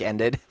this book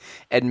ended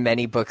and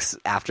many books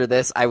after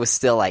this, I was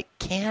still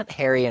can't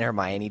Harry and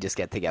Hermione just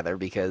get together?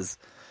 Because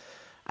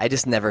I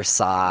just never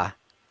saw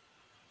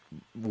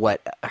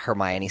what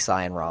Hermione saw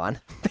in Ron.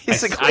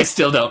 Basically, I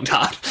still don't,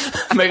 Todd.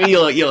 Maybe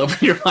you'll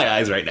open my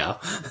eyes right now.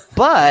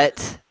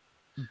 But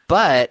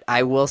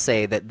I will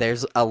say that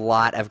there's a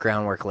lot of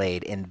groundwork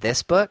laid in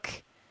this book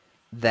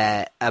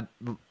that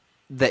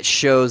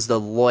shows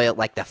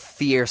the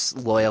fierce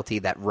loyalty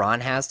that Ron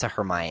has to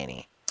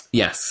Hermione.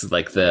 Yes,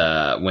 like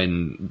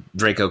when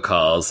Draco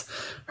calls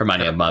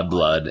Hermione a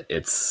mudblood,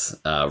 it's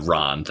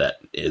Ron that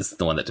is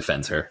the one that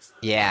defends her.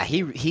 Yeah,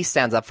 he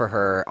stands up for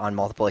her on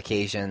multiple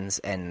occasions,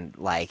 and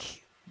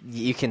like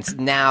you can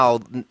now,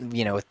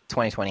 with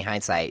 2020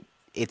 hindsight,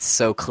 it's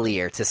so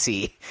clear to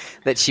see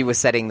that she was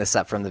setting this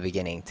up from the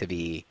beginning to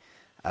be,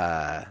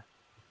 the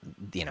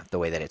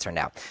way that it turned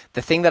out.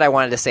 The thing that I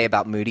wanted to say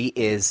about Moody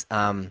is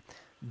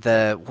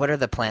what are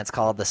the plants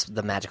called?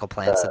 The magical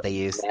plants that they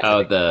use?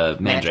 Oh, the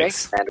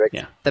mandrakes. Mandrakes.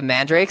 Yeah. The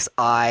mandrakes.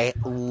 I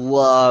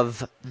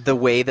love the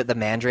way that the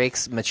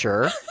mandrakes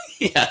mature.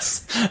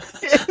 Yes.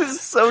 It's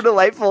so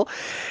delightful,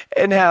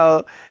 and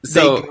how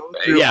they go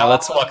through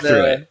let's walk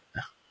through it.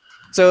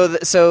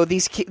 So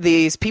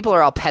these people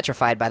are all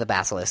petrified by the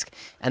basilisk,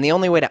 and the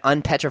only way to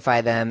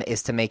unpetrify them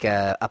is to make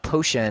a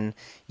potion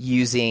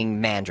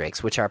using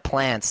mandrakes, which are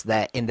plants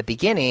that in the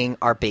beginning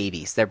are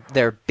babies.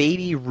 They're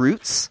baby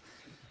roots.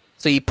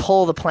 So you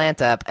pull the plant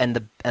up, and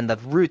the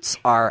roots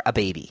are a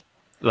baby,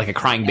 like a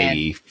crying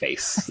baby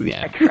face,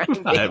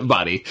 yeah,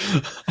 body.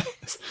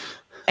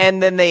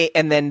 And then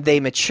they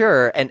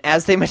mature, and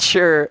as they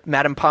mature,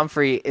 Madame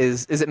Pomfrey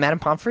is it Madame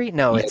Pomfrey?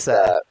 No, it's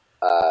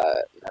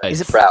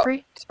is it Sprout.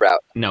 Pomfrey? Sprout.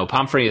 No,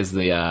 Pomfrey is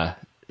the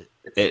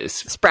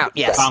Sprout.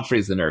 Yes,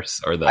 Pomfrey's the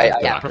nurse or the yeah.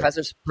 doctor.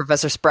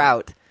 Professor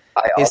Sprout.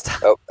 I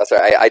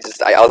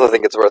also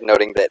think it's worth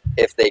noting that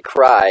if they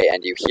cry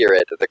and you hear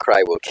it, the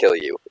cry will kill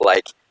you.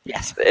 Like,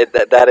 yes,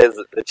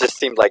 it just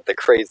seemed like the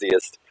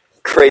craziest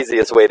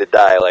way to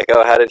die. Like,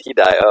 oh, how did he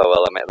die? Oh,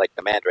 well, like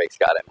the mandrakes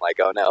got him. Like,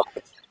 oh no.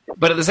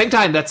 But at the same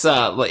time, that's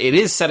it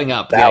is setting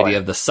up the idea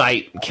of the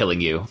sight killing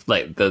you,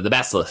 like the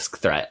basilisk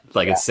threat.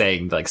 Like it's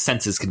saying like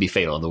senses can be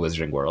fatal in the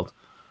wizarding world.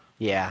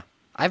 Yeah,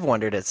 I've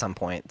wondered at some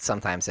point,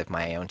 sometimes, if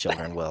my own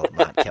children will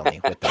not kill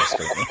me with their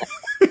screaming.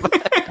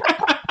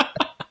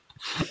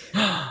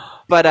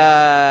 But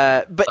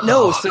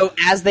no. So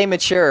as they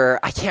mature,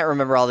 I can't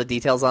remember all the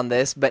details on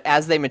this, but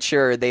as they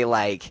mature, they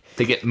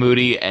get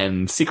moody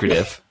and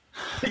secretive.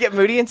 They get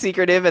moody and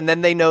secretive, and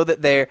then they know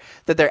that they're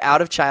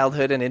out of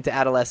childhood and into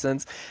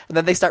adolescence, and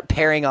then they start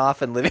pairing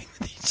off and living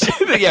with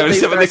each other. Yeah,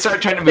 they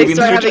start trying to move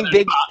into having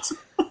big.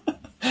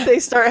 They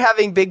start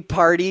having big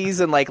parties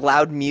and like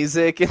loud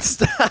music and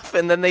stuff,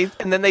 and then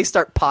they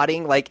start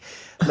potting, like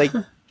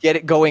get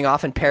it going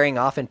off and pairing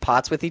off in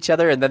pots with each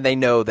other, and then they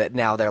know that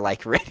now they're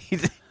like ready.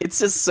 It's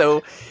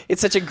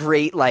such a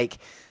great like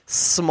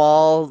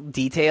small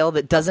detail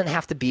that doesn't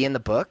have to be in the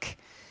book,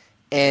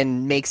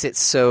 and makes it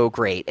so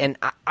great. And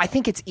I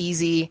think it's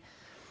easy.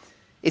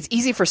 It's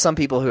easy for some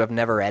people who have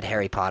never read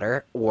Harry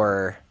Potter,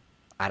 or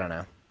I don't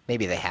know,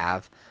 maybe they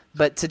have,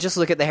 but to just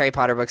look at the Harry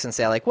Potter books and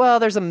say like, well,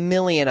 there's a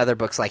million other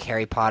books like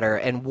Harry Potter,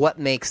 and what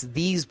makes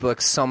these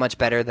books so much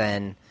better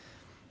than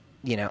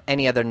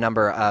any other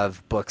number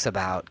of books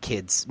about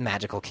kids,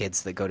 magical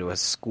kids that go to a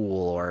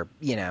school, or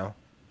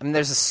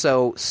there's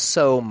so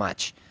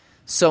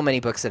many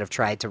books that have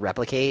tried to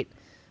replicate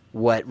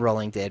what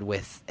Rowling did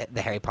with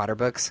the Harry Potter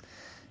books,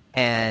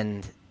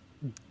 and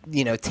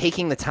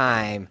taking the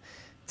time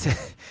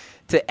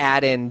to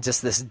add in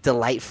just this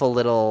delightful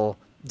little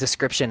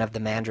description of the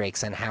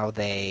mandrakes and how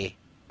they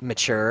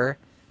mature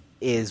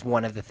is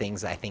one of the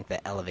things I think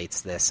that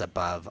elevates this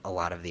above a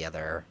lot of the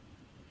other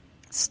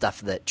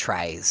stuff that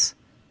tries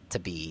to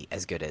be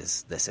as good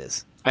as this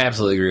is. I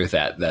absolutely agree with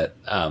that. That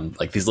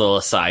like these little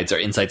asides are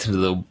insights into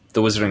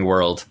the wizarding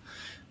world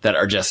that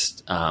are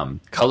just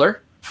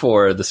color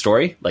for the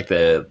story. Like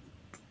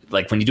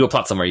when you do a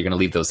plot somewhere, you're going to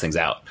leave those things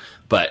out.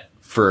 But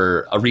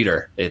for a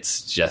reader,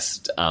 it's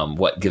just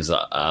what gives a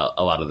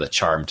lot of the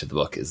charm to the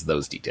book is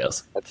those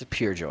details. That's a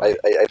pure joy.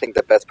 I think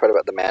the best part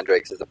about the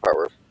mandrakes is the part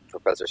where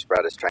Professor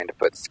Sprout is trying to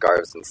put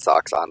scarves and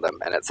socks on them,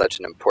 and it's such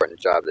an important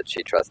job that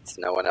she trusts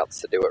no one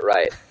else to do it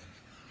right.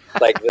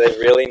 Like, they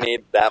really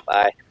need that.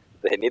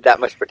 They need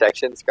that much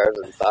protection, scarves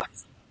and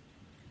socks.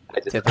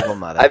 Typical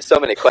mother. I have so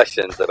many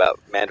questions about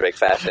mandrake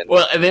fashion.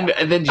 Well, and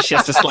then she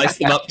has to slice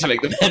them up to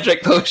make the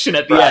mandrake potion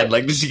at the end.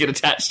 Like, does she get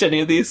attached to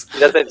any of these?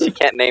 She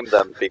can't name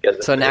them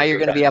because. So now you're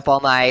going to be up all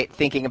night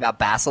thinking about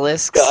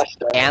basilisks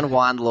and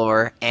wand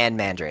lore and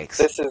mandrakes.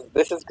 This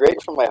is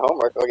great for my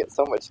homework. I'll get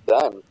so much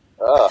done.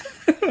 Oh.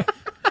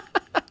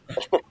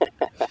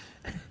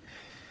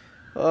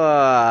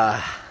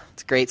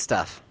 It's great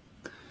stuff.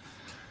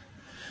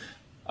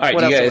 All right,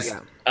 what do you else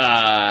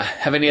guys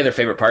have any other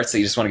favorite parts that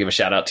you just want to give a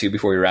shout out to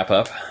before we wrap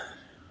up?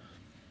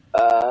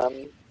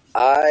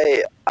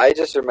 I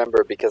just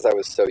remember because I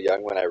was so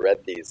young when I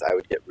read these, I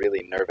would get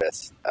really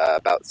nervous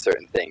about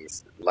certain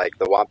things. Like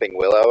the Whomping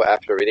Willow,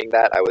 after reading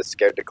that, I was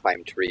scared to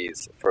climb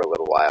trees for a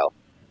little while.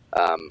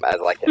 As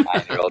like a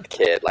 9-year-old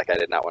kid, like I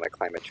did not want to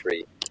climb a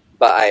tree.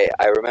 But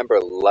I remember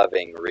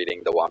loving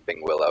reading the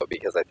Whomping Willow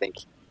because I think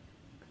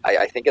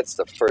I think it's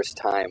the first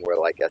time where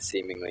like a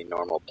seemingly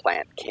normal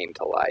plant came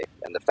to life,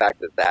 and the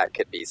fact that that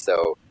could be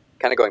so,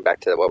 kind of going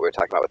back to what we were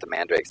talking about with the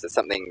mandrakes, it's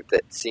something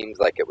that seems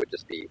like it would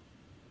just be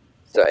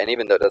so, and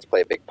even though it does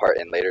play a big part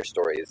in later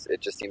stories,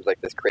 it just seems like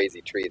this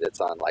crazy tree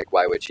that's on, like,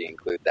 why would she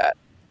include that?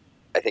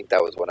 I think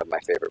that was one of my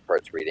favorite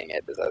parts reading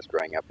it as I was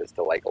growing up, is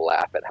to like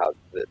laugh at how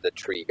the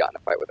tree got in a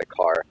fight with a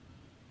car,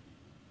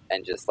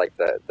 and just like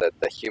the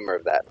humor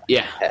of that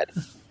head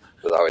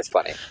was always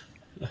funny.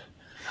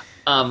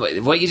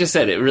 What you just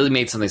said, it really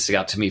made something stick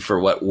out to me for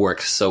what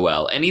works so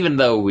well. And even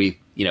though we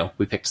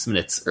picked some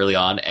nits early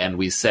on, and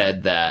we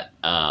said that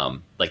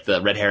like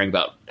the red herring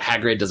about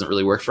Hagrid doesn't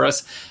really work for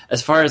us,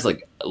 as far as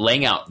like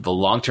laying out the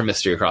long-term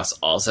mystery across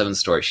all 7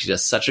 stories, she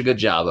does such a good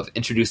job of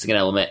introducing an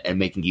element and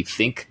making you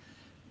think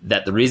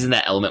that the reason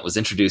that element was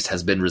introduced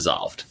has been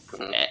resolved.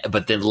 Mm-hmm.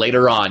 But then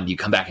later on, you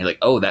come back and you're like,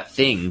 oh, that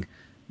thing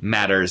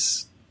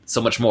matters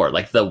so much more.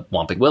 Like the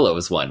Whomping Willow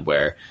is one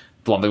where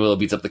the Whomping Willow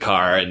beats up the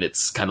car, and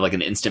it's kind of like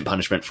an instant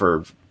punishment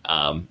for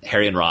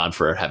Harry and Ron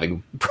for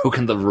having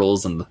broken the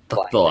rules and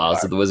the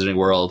laws of the wizarding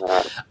world.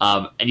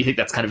 And you think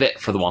that's kind of it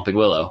for the Whomping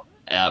Willow.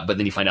 But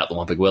then you find out the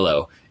Whomping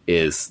Willow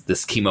is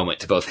this key moment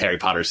to both Harry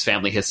Potter's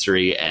family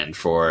history and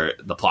for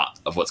the plot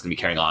of what's going to be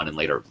carrying on in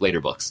later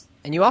books.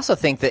 And you also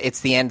think that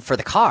it's the end for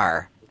the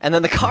car, and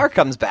then the car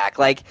comes back.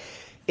 Like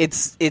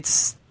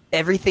it's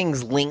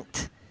everything's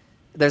linked.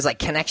 There's like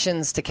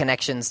connections to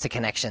connections to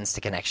connections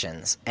to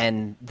connections,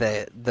 and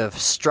the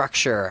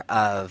structure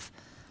of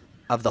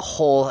the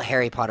whole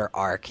Harry Potter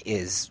arc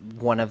is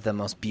one of the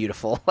most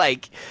beautiful,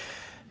 like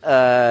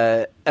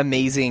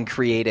amazing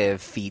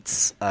creative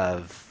feats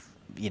of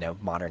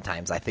modern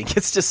times. I think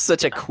it's just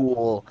such a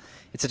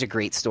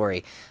great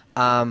story.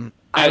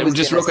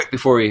 Real quick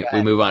before we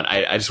move on,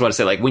 I just want to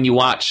say, like, when you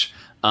watch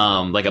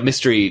like a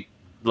mystery,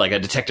 like a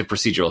detective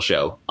procedural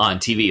show on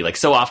TV, like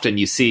so often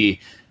you see,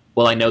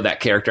 well, I know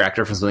that character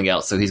actor from something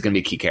else, so he's going to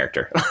be a key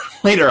character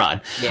later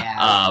on.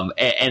 Yeah.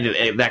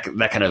 And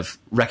that kind of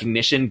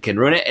recognition can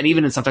ruin it. And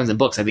even sometimes in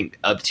books, I think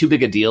too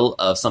big a deal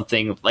of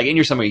something, like in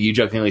your summary, you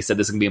jokingly said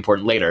this is going to be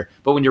important later.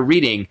 But when you're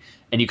reading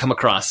and you come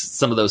across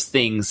some of those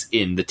things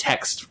in the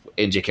text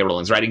in J.K.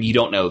 Rowling's writing, you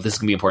don't know this is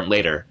going to be important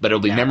later, but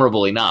it'll be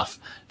memorable enough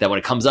that when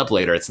it comes up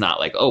later, it's not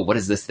like, oh, what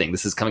is this thing?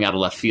 This is coming out of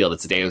left field.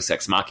 It's a Deus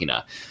Ex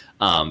Machina.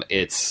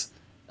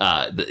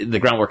 The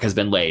groundwork has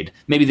been laid.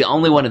 Maybe the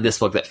only one in this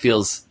book that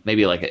feels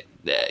maybe like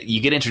you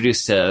get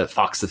introduced to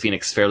Fawkes the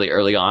Phoenix fairly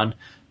early on,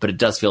 but it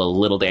does feel a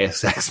little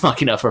Deus Ex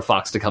Machina for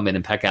Fawkes to come in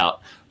and peck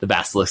out the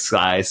basilisk's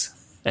eyes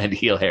and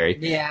heal Harry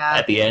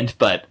at the end.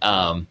 But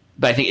I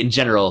think in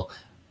general,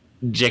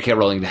 J.K.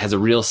 Rowling has a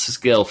real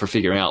skill for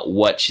figuring out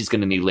what she's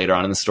going to need later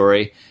on in the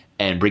story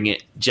and bring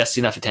it just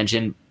enough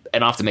attention,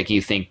 and often making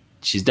you think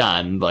she's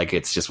done. Like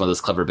it's just one of those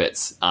clever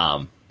bits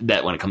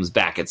that when it comes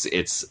back,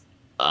 it's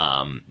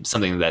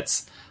something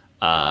that's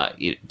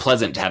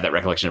pleasant to have that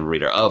recollection of a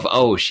reader of,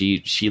 oh,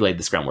 she laid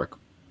this groundwork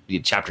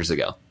chapters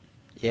ago.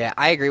 Yeah,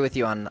 I agree with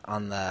you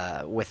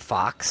with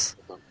Fawkes.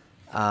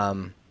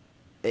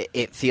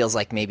 It feels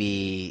like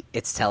maybe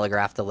it's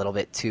telegraphed a little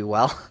bit too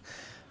well,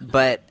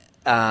 but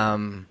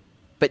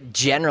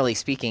generally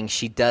speaking,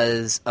 she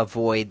does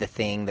avoid the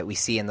thing that we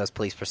see in those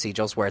police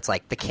procedurals where it's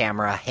like the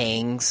camera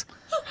hangs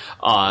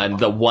on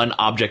the one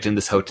object in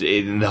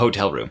in the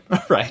hotel room,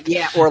 right?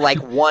 Yeah, or like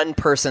one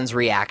person's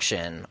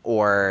reaction,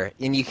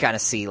 and you kind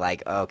of see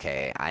like,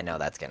 okay, I know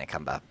that's going to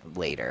come up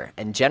later.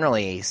 And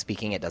generally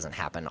speaking, it doesn't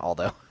happen.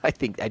 Although I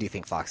do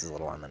think Fawkes is a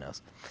little on the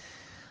nose.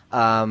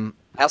 I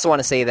also want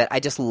to say that I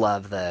just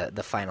love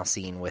the final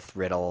scene with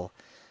Riddle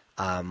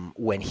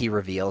when he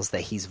reveals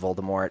that he's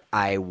Voldemort.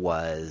 I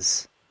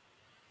was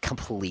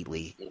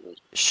completely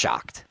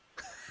shocked.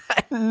 I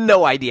had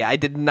no idea. I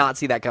did not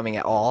see that coming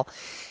at all.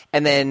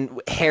 And then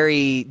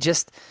Harry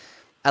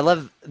I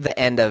love the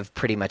end of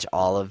pretty much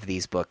all of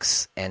these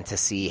books, and to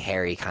see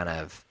Harry kind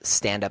of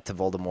stand up to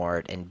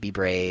Voldemort and be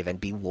brave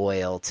and be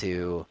loyal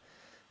to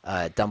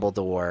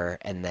Dumbledore,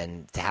 and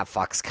then to have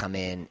Fawkes come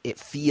in, it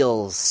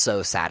feels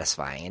so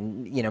satisfying.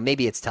 And,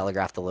 maybe it's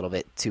telegraphed a little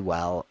bit too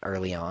well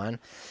early on,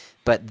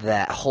 but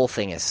that whole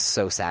thing is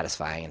so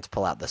satisfying. And to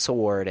pull out the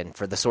sword, and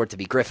for the sword to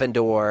be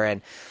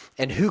Gryffindor,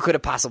 and who could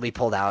have possibly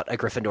pulled out a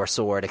Gryffindor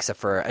sword except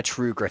for a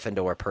true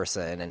Gryffindor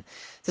person? And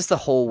just the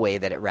whole way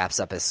that it wraps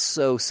up is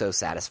so, so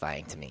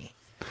satisfying to me.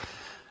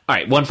 All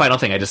right, one final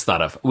thing I just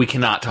thought of. We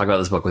cannot talk about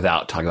this book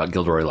without talking about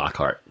Gilderoy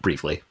Lockhart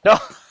briefly. No,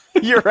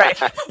 you're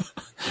right.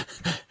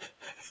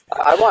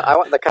 I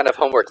want the kind of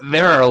homework.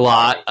 There are a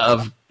lot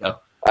of...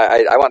 Oh.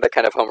 I want the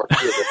kind of homework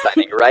he was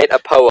assigning. Write a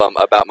poem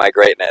about my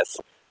greatness.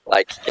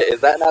 Like, is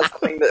that not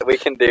something that we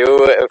can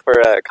do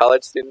for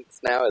college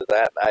students now? Is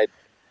that...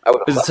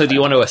 So do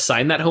you want to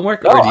assign that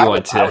homework, no, or do you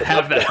want to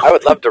have that? I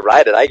would love to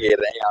write it. I get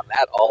an A on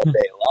that all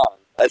day long.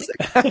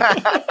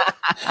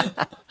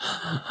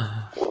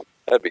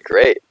 That'd be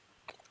great.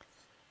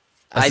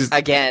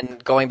 Again,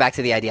 going back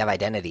to the idea of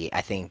identity, I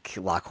think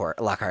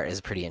Lockhart is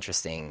a pretty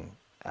interesting,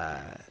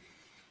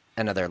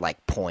 another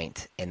like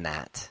point in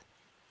that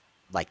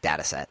like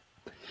data set.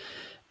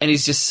 And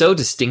he's just so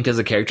distinct as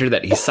a character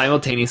that he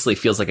simultaneously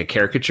feels like a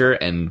caricature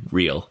and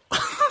real.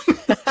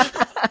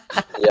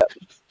 Yeah.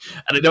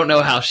 And I don't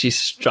know how she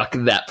struck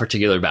that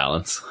particular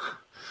balance.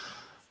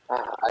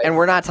 And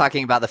we're not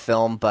talking about the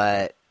film,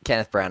 but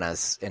Kenneth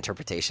Branagh's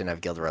interpretation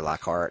of Gilderoy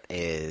Lockhart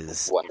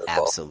is Wonderful.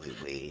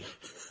 Absolutely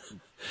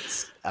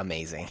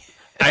amazing.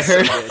 I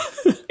heard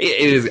it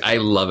is. I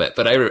love it.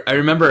 But I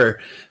remember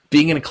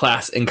being in a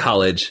class in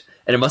college,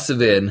 and it must have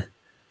been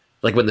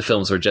like when the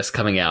films were just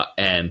coming out,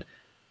 and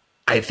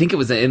I think it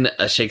was in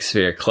a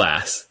Shakespeare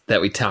class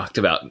that we talked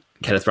about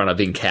Kenneth Branagh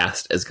being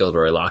cast as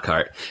Gilderoy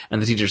Lockhart,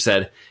 and the teacher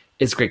said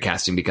it's great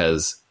casting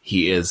because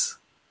he is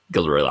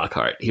Gilderoy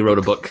Lockhart. He wrote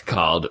a book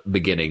called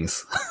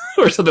Beginnings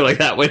or something like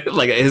that.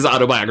 Like his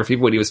autobiography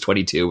when he was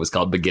 22 was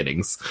called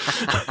Beginnings.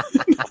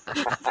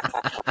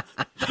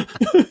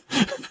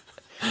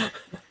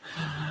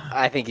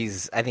 I think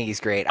he's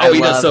great. Oh,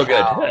 he does so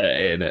good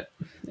in it.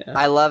 Yeah.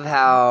 I love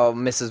how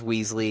Mrs.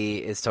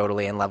 Weasley is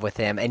totally in love with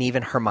him, and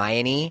even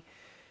Hermione,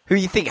 who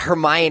you think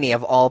Hermione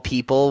of all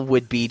people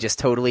would be just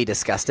totally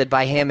disgusted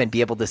by him and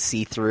be able to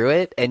see through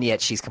it, and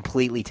yet she's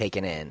completely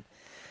taken in.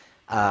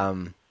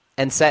 And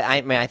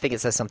I think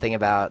it says something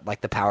about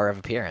like the power of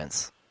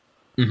appearance,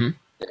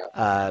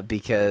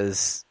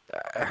 because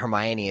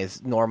Hermione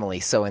is normally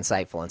so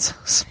insightful and so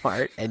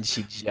smart, and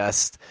she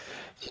just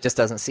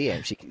doesn't see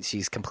him.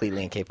 She's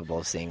completely incapable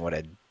of seeing what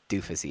a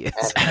doofus he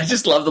is. And I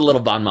just love the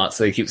little bon mots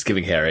that he keeps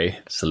giving Harry.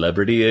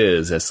 Celebrity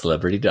is as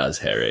celebrity does,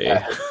 Harry.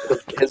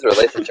 His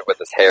relationship with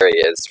this Harry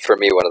is, for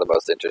me, one of the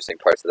most interesting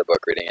parts of the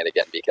book, reading it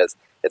again, because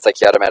it's like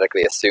he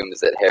automatically assumes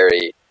that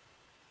Harry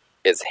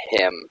is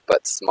him,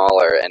 but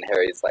smaller, and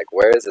Harry's like,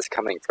 where is this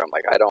coming from?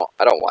 Like, I don't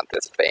want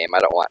this fame. I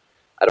don't want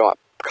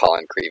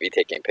Colin Creevey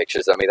taking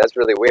pictures of me. That's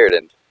really weird.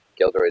 And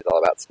Gilderoy's all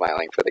about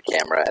smiling for the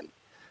camera and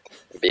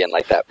being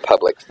like that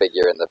public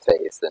figure in the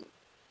face and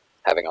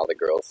having all the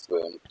girls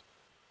swoon.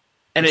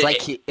 And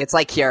it's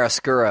like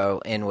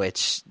chiaroscuro, in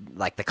which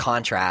like the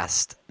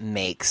contrast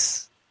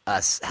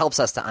helps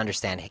us to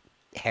understand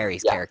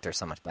Harry's character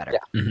so much better. Yeah.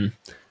 Mm-hmm.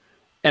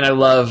 And I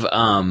love,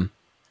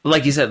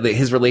 like you said,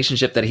 his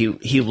relationship that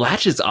he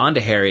latches on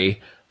to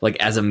Harry like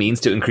as a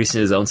means to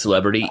increasing his own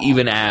celebrity,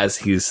 even as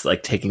he's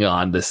like taking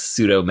on this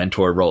pseudo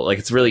mentor role. Like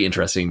it's really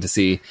interesting to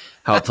see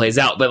how it plays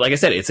out. But like I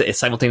said, it's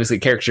simultaneously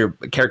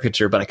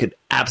caricature, but I could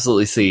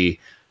absolutely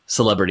see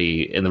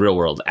celebrity in the real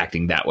world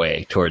acting that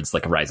way towards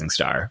like a rising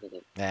star.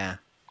 Yeah.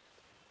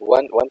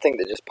 One thing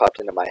that just popped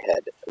into my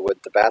head, would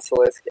the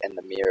basilisk and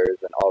the mirrors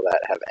and all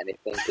that have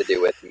anything to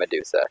do with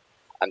Medusa?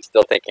 I'm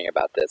still thinking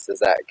about this. Is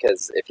that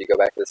because if you go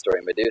back to the story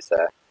of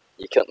Medusa,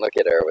 you couldn't look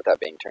at her without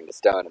being turned to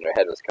stone, and her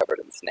head was covered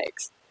in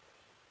snakes.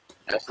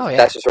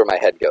 That's just where my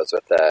head goes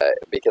with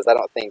because I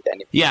don't think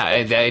any.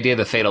 Yeah, the idea of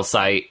the fatal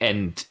sight,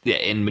 and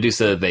in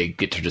Medusa they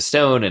get turned to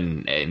stone,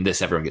 and in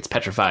this everyone gets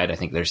petrified. I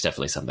think there's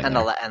definitely something. And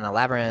there. the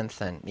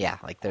labyrinth, and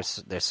like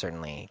there's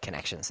certainly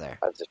connections there.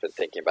 I've just been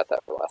thinking about that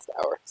for the last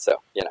hour,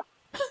 so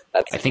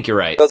I think you're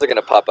right. Those are going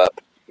to pop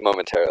up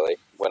momentarily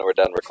when we're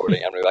done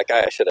recording. I'm going to be like,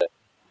 I should have.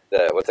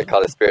 What's it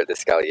called? The spirit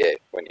d'escalier.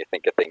 When you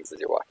think of things as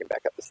you're walking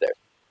back up the stairs.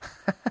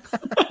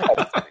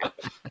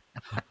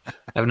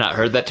 I've not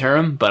heard that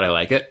term, but I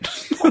like it.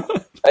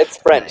 It's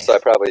French, Nice. so I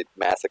probably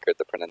massacred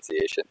the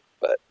pronunciation,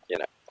 but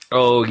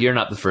Oh, you're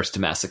not the first to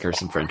massacre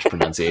some French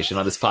pronunciation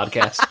on this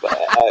podcast. But,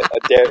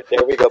 dare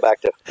we go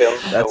back to film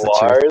That's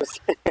noirs?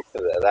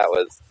 that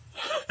was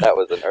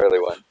an early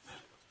one.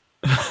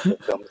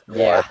 Film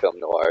noir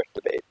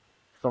debate.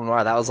 Film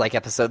noir. That was like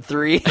episode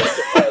 3.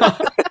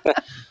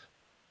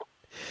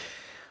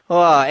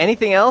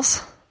 Anything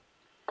else?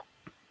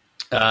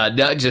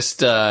 No,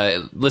 just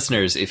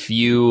listeners, if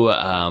you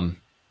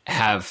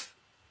have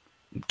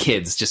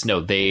kids, just know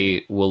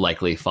they will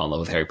likely fall in love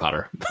with Harry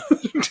Potter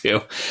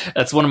too.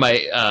 That's one of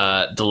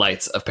my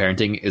delights of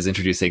parenting, is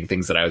introducing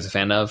things that I was a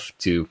fan of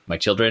to my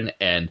children,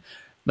 and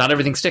not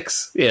everything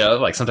sticks.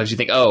 Like sometimes you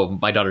think, oh,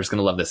 my daughter's going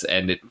to love this,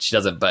 and she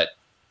doesn't. But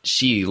my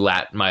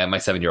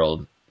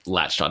 7-year-old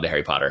latched onto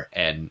Harry Potter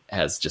and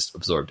has just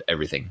absorbed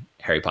everything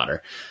Harry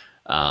Potter.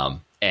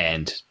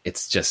 And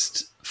it's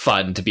just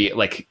fun to be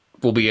like,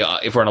 we'll be,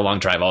 if we're on a long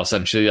drive, all of a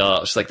sudden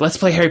she's like, let's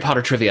play Harry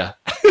Potter trivia.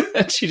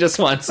 And she just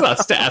wants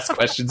us to ask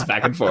questions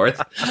back and forth.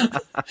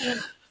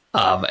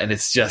 And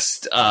it's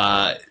just,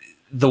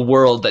 the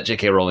world that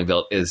J.K. Rowling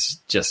built is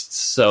just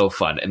so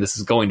fun. And this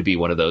is going to be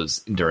one of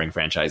those enduring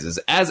franchises,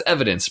 as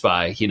evidenced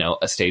by,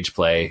 a stage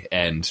play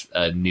and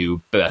a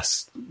new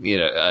best,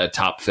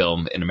 top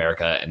film in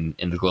America and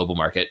in the global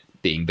market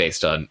being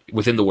based on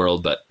within the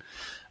world, but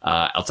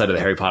outside of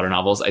the Harry Potter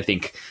novels. I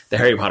think the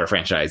Harry Potter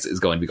franchise is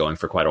going to be going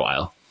for quite a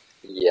while.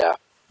 Yeah.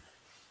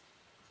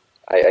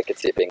 I could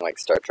see it being like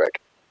Star Trek,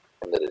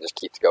 and that it just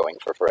keeps going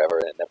for forever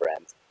and it never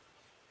ends.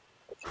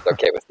 It's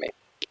okay with me.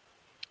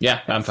 Yeah,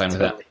 I'm fine with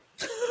that.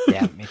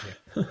 Yeah, me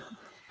too.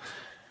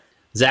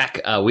 Zach,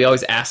 we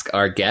always ask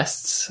our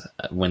guests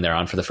when they're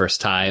on for the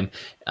first time,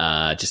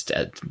 just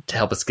to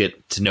help us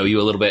get to know you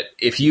a little bit.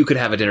 If you could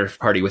have a dinner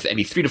party with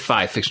any 3 to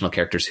 5 fictional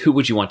characters, who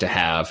would you want to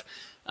have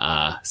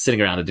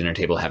sitting around a dinner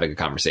table having a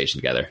conversation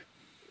together?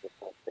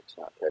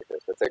 Fictional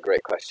characters. That's a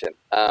great question.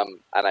 And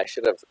I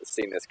should have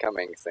seen this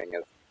coming, seeing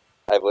as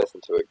I've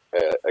listened to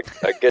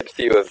a good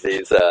few of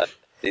these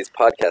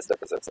podcast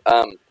episodes.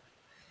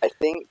 I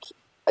think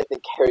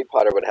Harry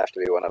Potter would have to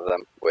be one of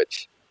them,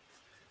 which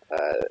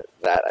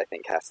that I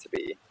think has to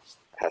be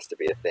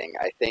a thing.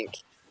 I think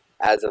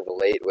as of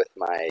late, with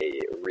my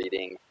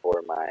reading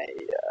for my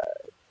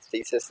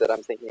thesis that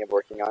I'm thinking of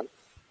working on,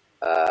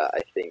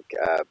 I think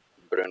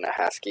Bruna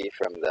Haskey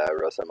from the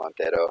Rosa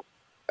Montero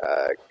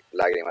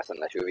Lágrimas en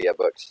la Lluvia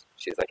books.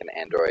 She's like an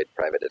android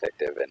private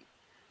detective, and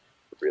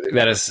really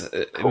that is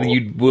cool.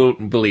 You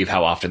won't believe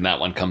how often that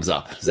one comes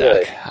up, Zach.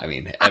 Really? I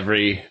mean,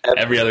 every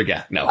other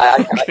guy. No, I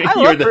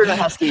love Bruna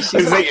Husky.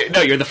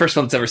 You're the first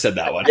one that's ever said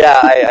that one. Yeah,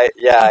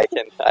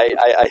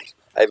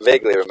 I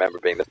vaguely remember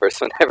being the first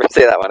one to ever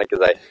say that one, because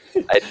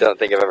I don't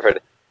think I've ever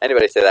heard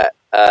anybody say that.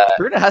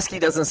 Bruna Husky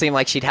doesn't seem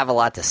like she'd have a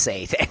lot to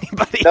say to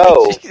anybody.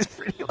 No,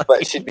 like,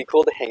 but she'd be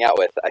cool to hang out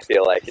with, I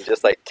feel like, and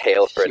just like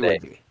tail for a she day.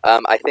 would be.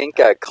 I think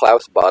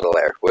Klaus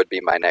Baudelaire would be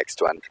my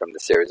next one from the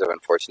series of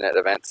unfortunate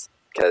events,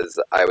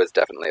 because I was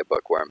definitely a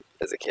bookworm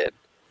as a kid,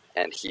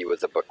 and he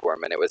was a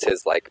bookworm, and it was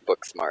his like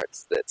book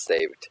smarts that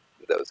saved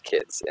those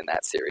kids in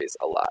that series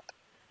a lot.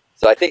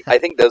 So I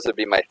think those would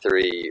be my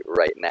three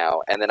right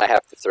now, and then I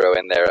have to throw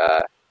in there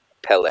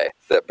Pelé,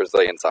 the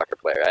Brazilian soccer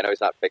player. I know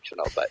he's not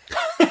fictional, but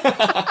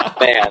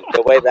man,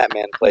 the way that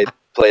man played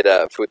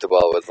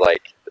football was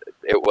like,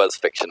 it was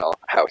fictional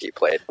how he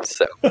played.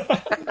 So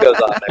it goes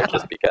on there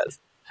just because.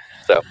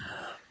 So.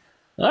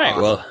 All right,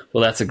 well,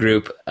 that's a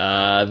group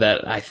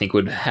that I think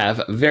would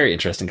have very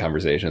interesting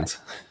conversations.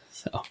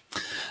 So,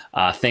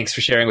 thanks for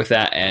sharing with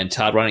that. And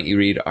Todd, why don't you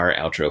read our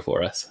outro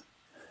for us?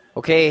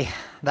 Okay,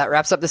 that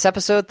wraps up this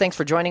episode. Thanks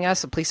for joining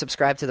us. Please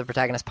subscribe to the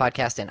Protagonist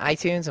Podcast in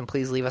iTunes, and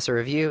please leave us a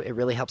review. It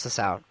really helps us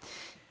out.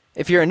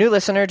 If you're a new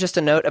listener, just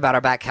a note about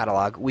our back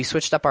catalog. We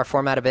switched up our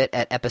format a bit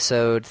at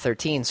episode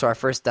 13, so our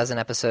first dozen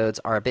episodes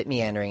are a bit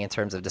meandering in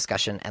terms of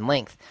discussion and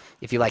length.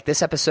 If you like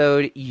this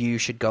episode, you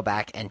should go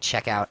back and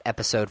check out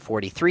episode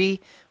 43,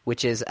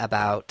 which is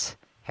about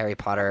Harry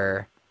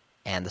Potter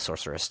and the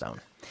Sorcerer's Stone.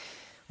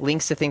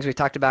 Links to things we've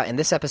talked about in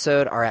this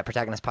episode are at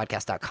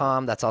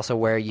protagonistpodcast.com. That's also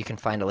where you can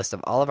find a list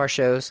of all of our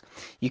shows.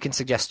 You can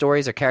suggest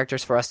stories or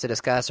characters for us to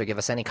discuss, or give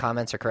us any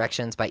comments or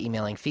corrections by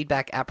emailing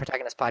feedback at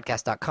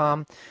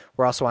protagonistpodcast.com.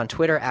 We're also on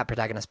Twitter at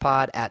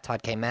protagonistpod, at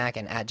Todd K. Mack,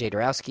 and at Jay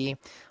Dorowski.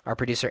 Our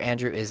producer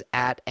Andrew is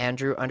at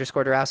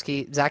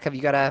Andrew_Dorowski. Zach, have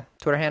you got a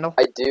Twitter handle?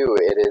 I do.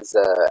 It is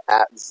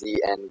at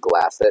ZN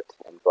Glassett,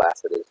 and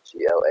Glassett is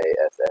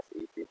Glassett,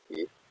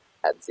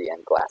 at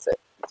ZN Glassett.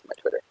 That's my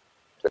Twitter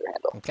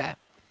handle. Okay.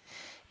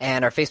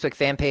 And our Facebook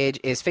fan page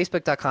is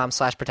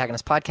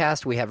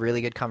facebook.com/protagonistpodcast. We have really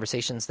good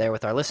conversations there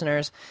with our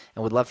listeners,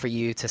 and would love for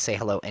you to say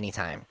hello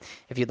anytime.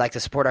 If you'd like to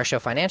support our show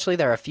financially,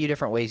 there are a few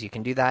different ways you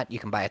can do that. You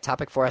can buy a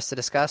topic for us to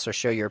discuss, or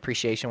show your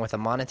appreciation with a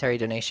monetary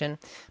donation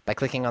by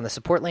clicking on the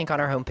support link on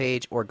our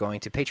homepage, or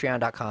going to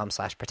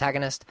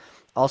patreon.com/protagonist.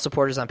 All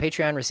supporters on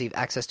Patreon receive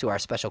access to our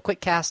special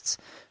quick casts,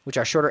 which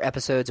are shorter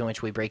episodes in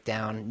which we break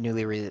down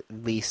newly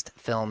released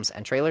films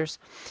and trailers.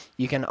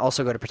 You can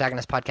also go to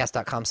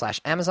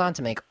protagonistpodcast.com/Amazon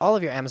to make all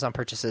of your Amazon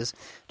purchases.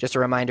 Just a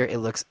reminder, it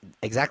looks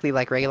exactly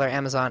like regular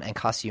Amazon and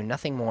costs you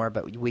nothing more,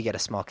 but we get a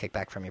small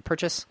kickback from your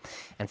purchase.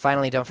 And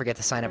finally, don't forget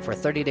to sign up for a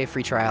 30-day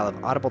free trial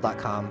of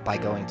audible.com by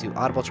going to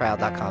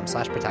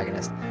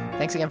audibletrial.com/protagonist.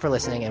 Thanks again for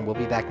listening, and we'll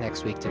be back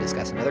next week to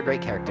discuss another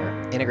great character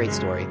in a great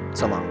story.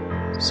 So long.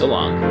 So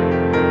long.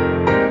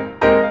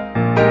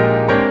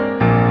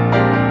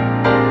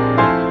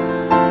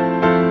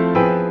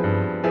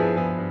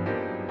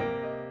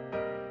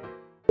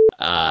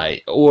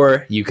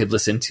 Or you could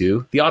listen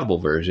to the Audible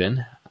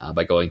version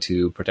by going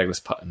to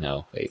Protagonist.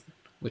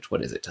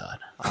 What is it, Todd?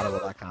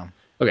 Audible.com.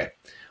 Okay.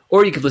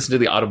 Or you could listen to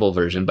the Audible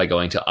version by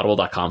going to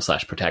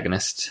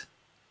audible.com/protagonist.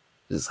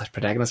 Is it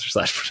 /protagonist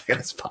or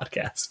 /protagonist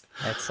podcast?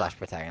 That's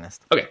 /protagonist.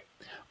 Okay.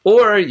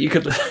 Or you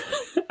could.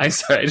 I'm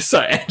sorry, I just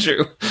saw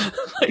Andrew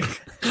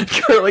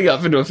curling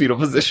up into a fetal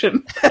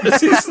position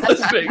as he's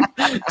listening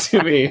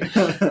to me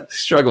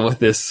struggle with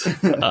this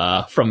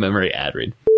from memory ad read.